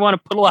know that I want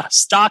to put a lot of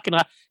stock in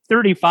a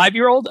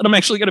 35-year-old, and I'm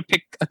actually going to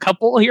pick a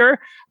couple here.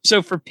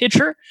 So for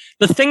pitcher,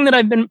 the thing that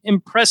I've been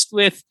impressed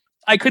with,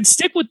 I could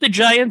stick with the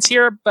Giants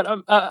here, but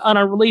on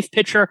a relief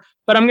pitcher,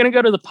 but I'm going to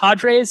go to the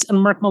Padres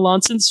and Mark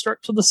Melancon's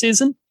start to the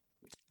season.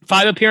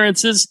 5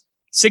 appearances,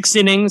 6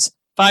 innings,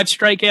 5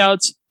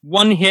 strikeouts,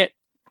 1 hit,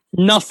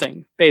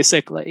 nothing,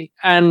 basically.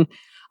 And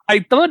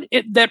I thought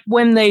that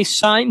when they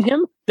signed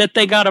him, that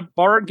they got a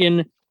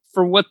bargain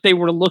for what they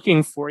were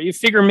looking for. You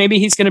figure maybe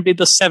he's going to be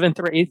the 7th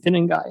or 8th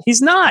inning guy.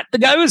 He's not. The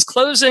guy was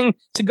closing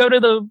to go to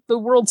the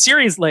World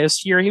Series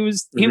last year. He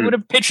would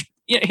have pitched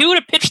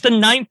the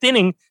 9th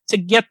inning to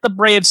get the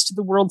Braves to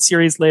the World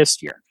Series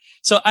last year.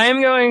 So I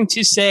am going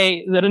to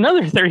say that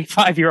another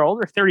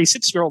 35-year-old or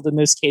 36-year-old in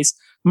this case,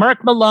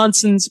 Mark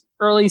Melancon's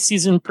early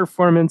season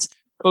performance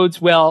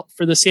bodes well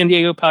for the San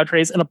Diego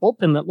Padres and a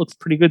bullpen that looks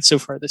pretty good so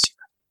far this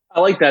year. I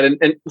like that.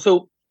 And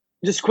so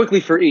just quickly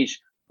for each,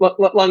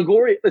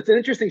 Longoria, it's an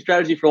interesting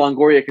strategy for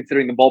Longoria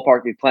considering the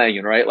ballpark he's playing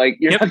in, right? Like,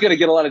 you're not going to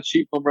get a lot of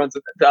cheap home runs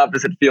at the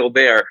opposite field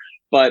there.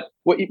 But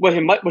what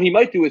he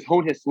might do is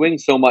hone his swing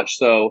so much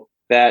so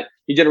that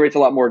he generates a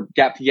lot more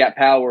gap-to-gap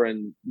power,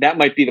 and that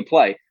might be the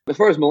play. As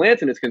far as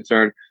Melanson is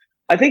concerned,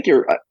 I think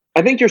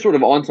you're sort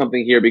of on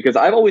something here, because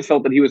I've always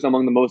felt that he was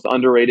among the most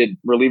underrated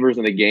relievers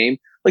in the game.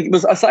 Like,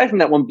 aside from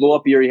that one blow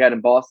up year he had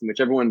in Boston, which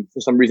everyone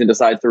for some reason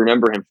decides to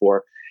remember him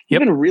for, he's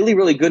been really,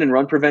 really good in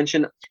run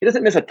prevention. He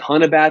doesn't miss a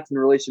ton of bats in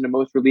relation to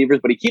most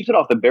relievers, but he keeps it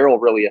off the barrel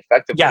really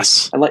effectively.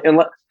 Yes.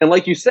 And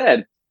like you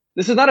said,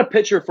 this is not a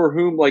pitcher for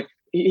whom like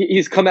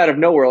he's come out of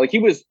nowhere. Like, he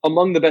was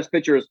among the best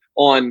pitchers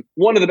on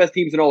one of the best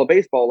teams in all of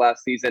baseball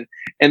last season.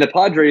 And the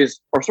Padres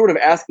are sort of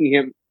asking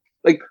him,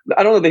 like,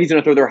 I don't know that he's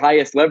going to throw their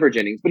highest leverage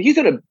innings, but he's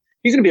going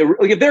to be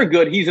like, if they're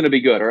good, he's going to be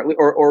good,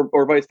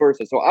 or vice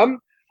versa. So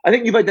I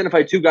think you've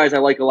identified two guys I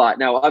like a lot.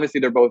 Now, obviously,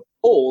 they're both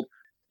old.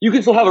 You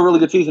can still have a really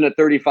good season at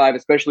 35,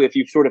 especially if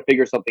you sort of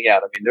figure something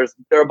out. I mean,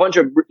 there are a bunch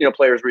of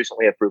players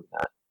recently have proven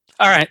that.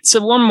 All right,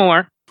 so one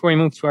more before we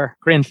move to our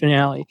grand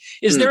finale.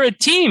 Is there a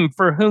team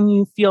for whom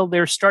you feel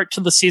their start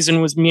to the season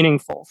was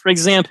meaningful? For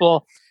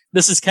example,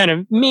 this is kind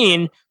of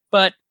mean,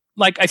 but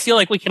like, I feel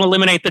like we can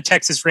eliminate the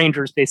Texas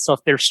Rangers based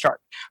off their start.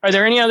 Are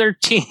there any other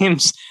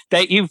teams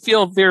that you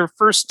feel their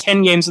first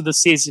 10 games of the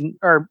season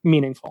are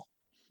meaningful?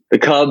 The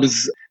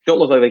Cubs don't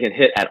look like they can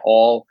hit at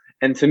all.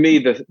 And to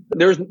me,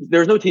 there's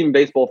no team in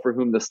baseball for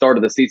whom the start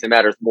of the season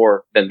matters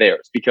more than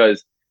theirs,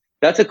 because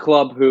that's a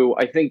club who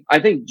I think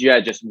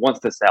Jed just wants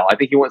to sell. I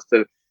think he wants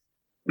to,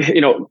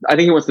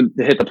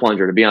 hit the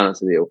plunger, to be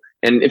honest with you.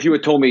 And if you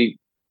had told me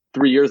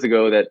 3 years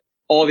ago that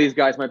all these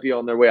guys might be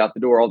on their way out the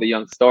door, all the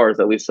young stars,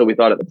 at least so we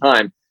thought at the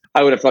time,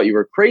 I would have thought you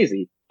were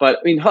crazy. But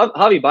I mean,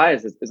 Javi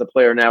Baez is a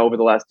player now over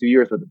the last 2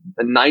 years with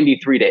a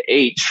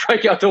 93-8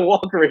 strikeout to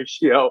walk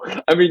ratio.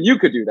 I mean, you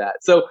could do that.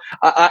 So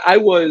I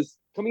was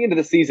coming into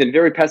the season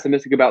very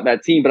pessimistic about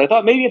that team, but I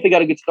thought maybe if they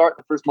got a good start in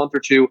the first month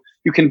or two,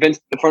 you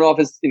convinced the front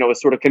office,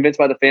 was sort of convinced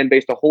by the fan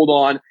base to hold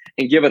on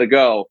and give it a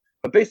go.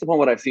 But based upon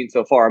what I've seen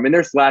so far, I mean,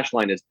 their slash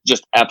line is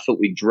just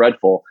absolutely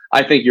dreadful.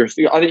 I think you're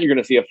going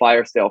to see a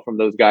fire sale from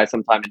those guys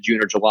sometime in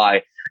June or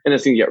July, and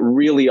it's going to get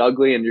really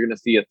ugly. And you're going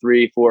to see a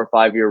 3, 4,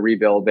 5 year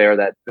rebuild there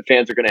that the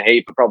fans are going to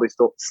hate, but probably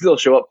still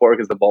show up for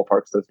because the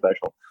ballpark's so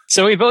special.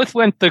 So we both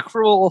went the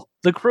cruel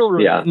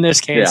route in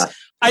this case. Yeah.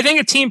 I think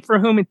a team for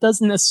whom it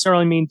doesn't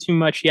necessarily mean too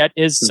much yet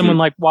is someone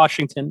like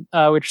Washington,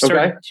 which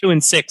started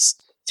 2-6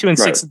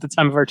 at the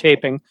time of our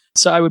taping.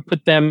 So I would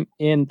put them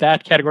in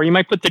that category. You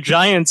might put the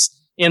Giants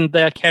in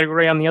that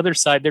category on the other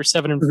side. They're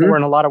 7-4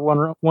 and a lot of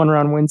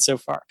one-run wins so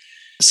far.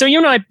 So you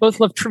and I both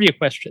love trivia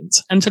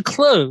questions. And to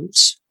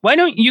close, why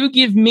don't you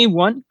give me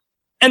one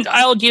and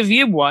I'll give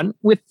you one,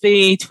 with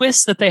the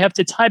twist that they have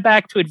to tie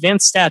back to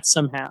advanced stats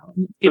somehow.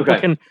 People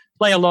can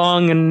play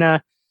along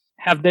and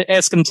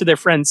ask them to their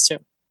friends too.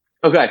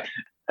 Okay.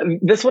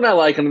 This one I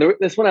like. And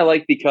this one I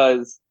like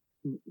because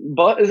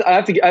I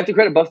have to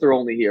credit Buster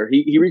Olney here.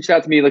 He reached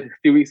out to me like a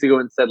few weeks ago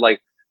and said,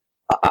 like,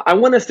 I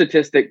want a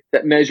statistic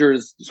that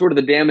measures sort of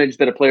the damage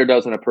that a player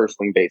does on a per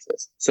swing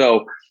basis.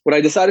 So what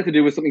I decided to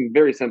do was something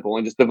very simple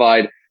and just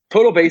divide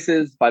total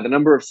bases by the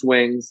number of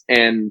swings,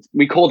 and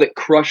we called it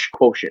crush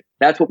quotient.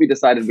 That's what we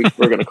decided we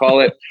were going to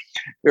call it.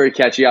 Very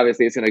catchy.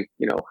 Obviously, it's going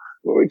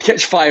to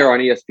catch fire on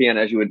ESPN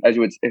as you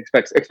would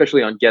expect,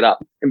 especially on Get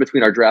Up in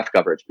between our draft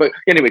coverage. But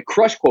anyway,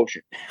 crush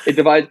quotient. It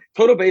divides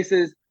total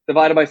bases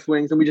divided by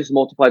swings, and we just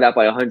multiply that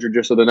by 100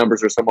 just so the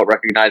numbers are somewhat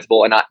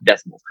recognizable and not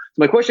decimals. So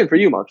my question for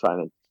you, Mark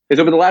Simon, is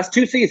over the last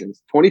two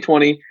seasons,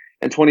 2020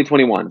 and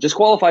 2021, just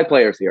qualified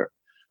players here,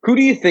 who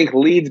do you think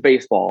leads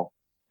baseball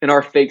in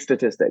our fake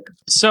statistic?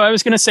 So I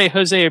was going to say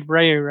Jose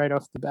Abreu right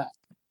off the bat.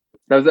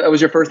 That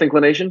was your first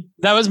inclination?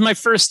 That was my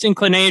first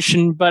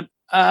inclination, but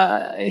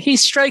he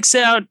strikes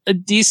out a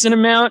decent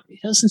amount. He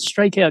doesn't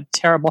strike out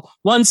terrible.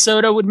 Juan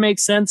Soto would make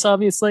sense,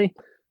 obviously.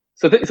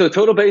 So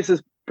total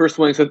bases per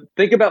swing. So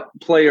think about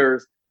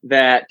players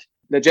that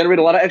generate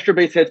a lot of extra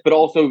base hits, but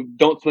also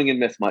don't swing and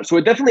miss much. So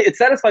it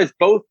satisfies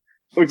both.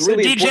 Like, so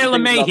really DJ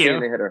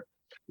LeMahieu.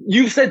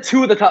 You've said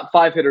two of the top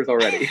five hitters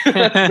already,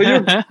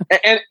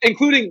 and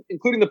including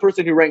the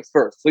person who ranks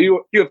first. So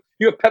you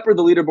have peppered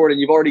the leaderboard and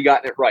you've already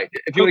gotten it right.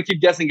 If you want to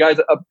keep guessing guys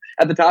up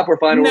at the top or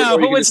final,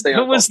 who was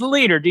the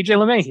leader? DJ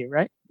LeMahieu,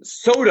 right?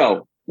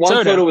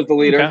 Juan Soto was the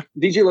leader. Okay.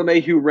 DJ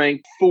LeMahieu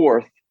ranked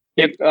fourth.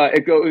 Yep.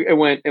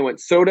 It went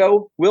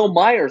Soto, Will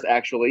Myers,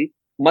 actually,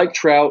 Mike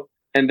Trout,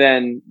 and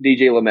then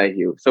DJ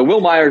LeMahieu. So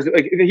Will Myers,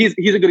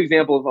 he's a good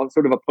example of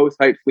sort of a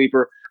post-hype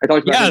sleeper. I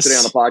talked about him today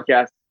on the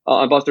podcast,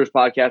 on Buster's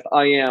podcast.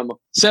 I am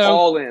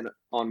all in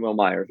on Will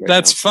Myers.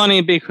 That's funny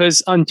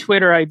because on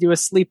Twitter I do a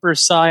sleeper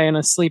Cy and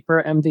a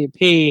sleeper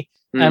MVP.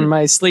 And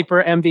my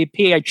sleeper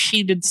MVP, I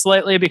cheated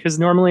slightly because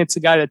normally it's a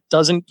guy that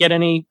doesn't get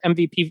any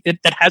MVP,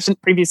 that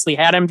hasn't previously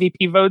had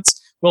MVP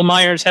votes. Will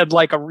Myers had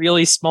like a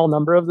really small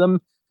number of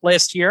them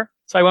last year.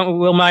 So I went with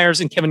Will Myers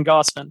and Kevin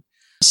Gossman.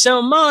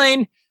 So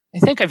mine, I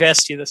think I've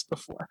asked you this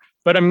before,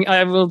 but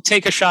I will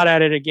take a shot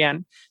at it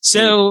again.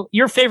 So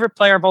your favorite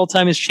player of all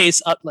time is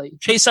Chase Utley.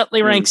 Chase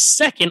Utley ranks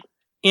second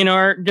in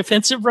our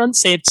defensive run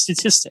saved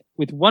statistic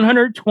with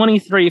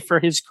 123 for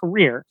his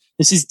career.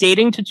 This is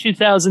dating to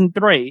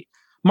 2003.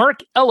 Mark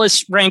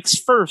Ellis ranks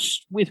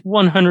first with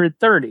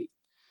 130.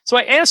 So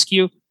I ask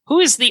you, who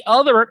is the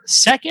other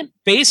second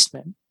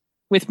baseman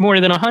with more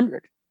than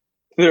 100?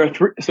 There are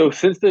three. So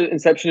since the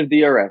inception of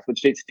DRS,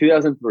 which dates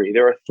 2003,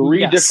 there are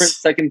three different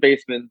second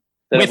basemen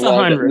that with have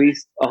logged at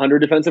least 100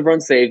 defensive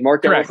runs saved.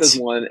 Mark Ellis is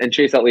one, and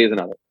Chase Utley is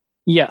another.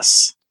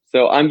 Yes.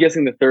 So I'm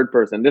guessing the third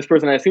person. This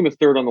person, I assume, is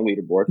third on the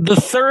leaderboard. The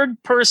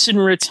third person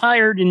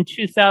retired in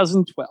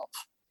 2012.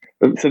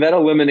 So that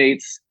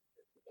eliminates.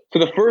 So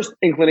the first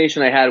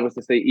inclination I had was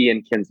to say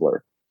Ian Kinsler,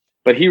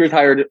 but he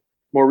retired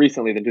more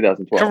recently than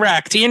 2012.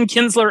 Correct. Ian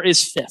Kinsler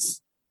is fifth.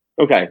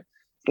 Okay.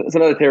 That's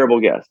not a terrible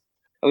guess.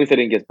 At least I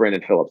didn't guess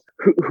Brandon Phillips.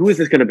 Who is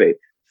this going to be?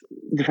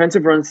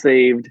 Defensive runs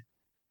saved,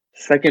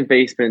 second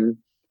baseman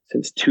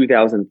since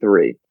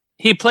 2003.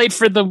 He played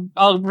for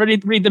I'll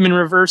read them in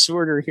reverse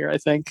order here, I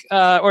think.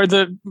 Or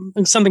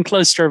something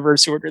close to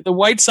reverse order. The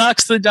White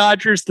Sox, the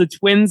Dodgers, the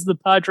Twins, the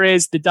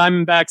Padres, the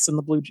Diamondbacks, and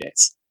the Blue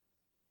Jays.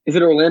 Is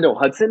it Orlando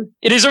Hudson?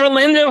 It is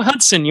Orlando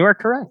Hudson. You are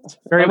correct.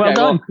 Very well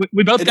done.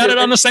 We both got it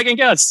on the second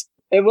guess.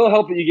 It will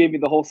help that you gave me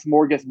the whole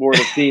smorgasbord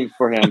of teams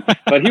for him.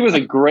 But he was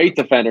a great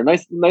defender.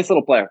 Nice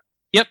little player.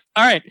 Yep.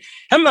 All right.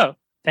 Hembo,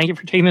 thank you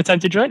for taking the time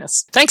to join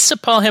us. Thanks to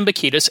Paul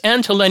Hembekides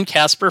and to Len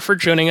Kasper for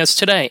joining us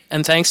today.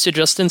 And thanks to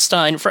Justin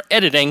Stein for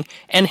editing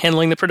and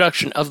handling the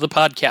production of the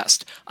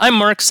podcast. I'm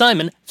Mark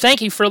Simon.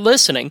 Thank you for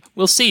listening.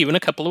 We'll see you in a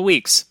couple of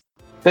weeks.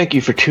 Thank you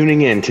for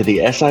tuning in to the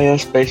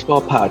SIS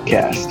Baseball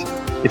Podcast.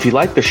 If you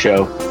like the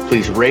show,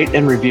 please rate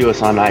and review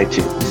us on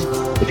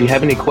iTunes. If you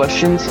have any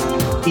questions,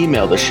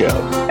 email the show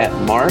at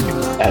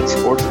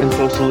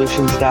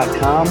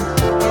mark@sportsinfosolutions.com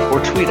or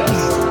tweet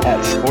us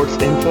at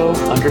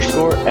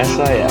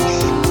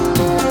sportsinfo_SIS.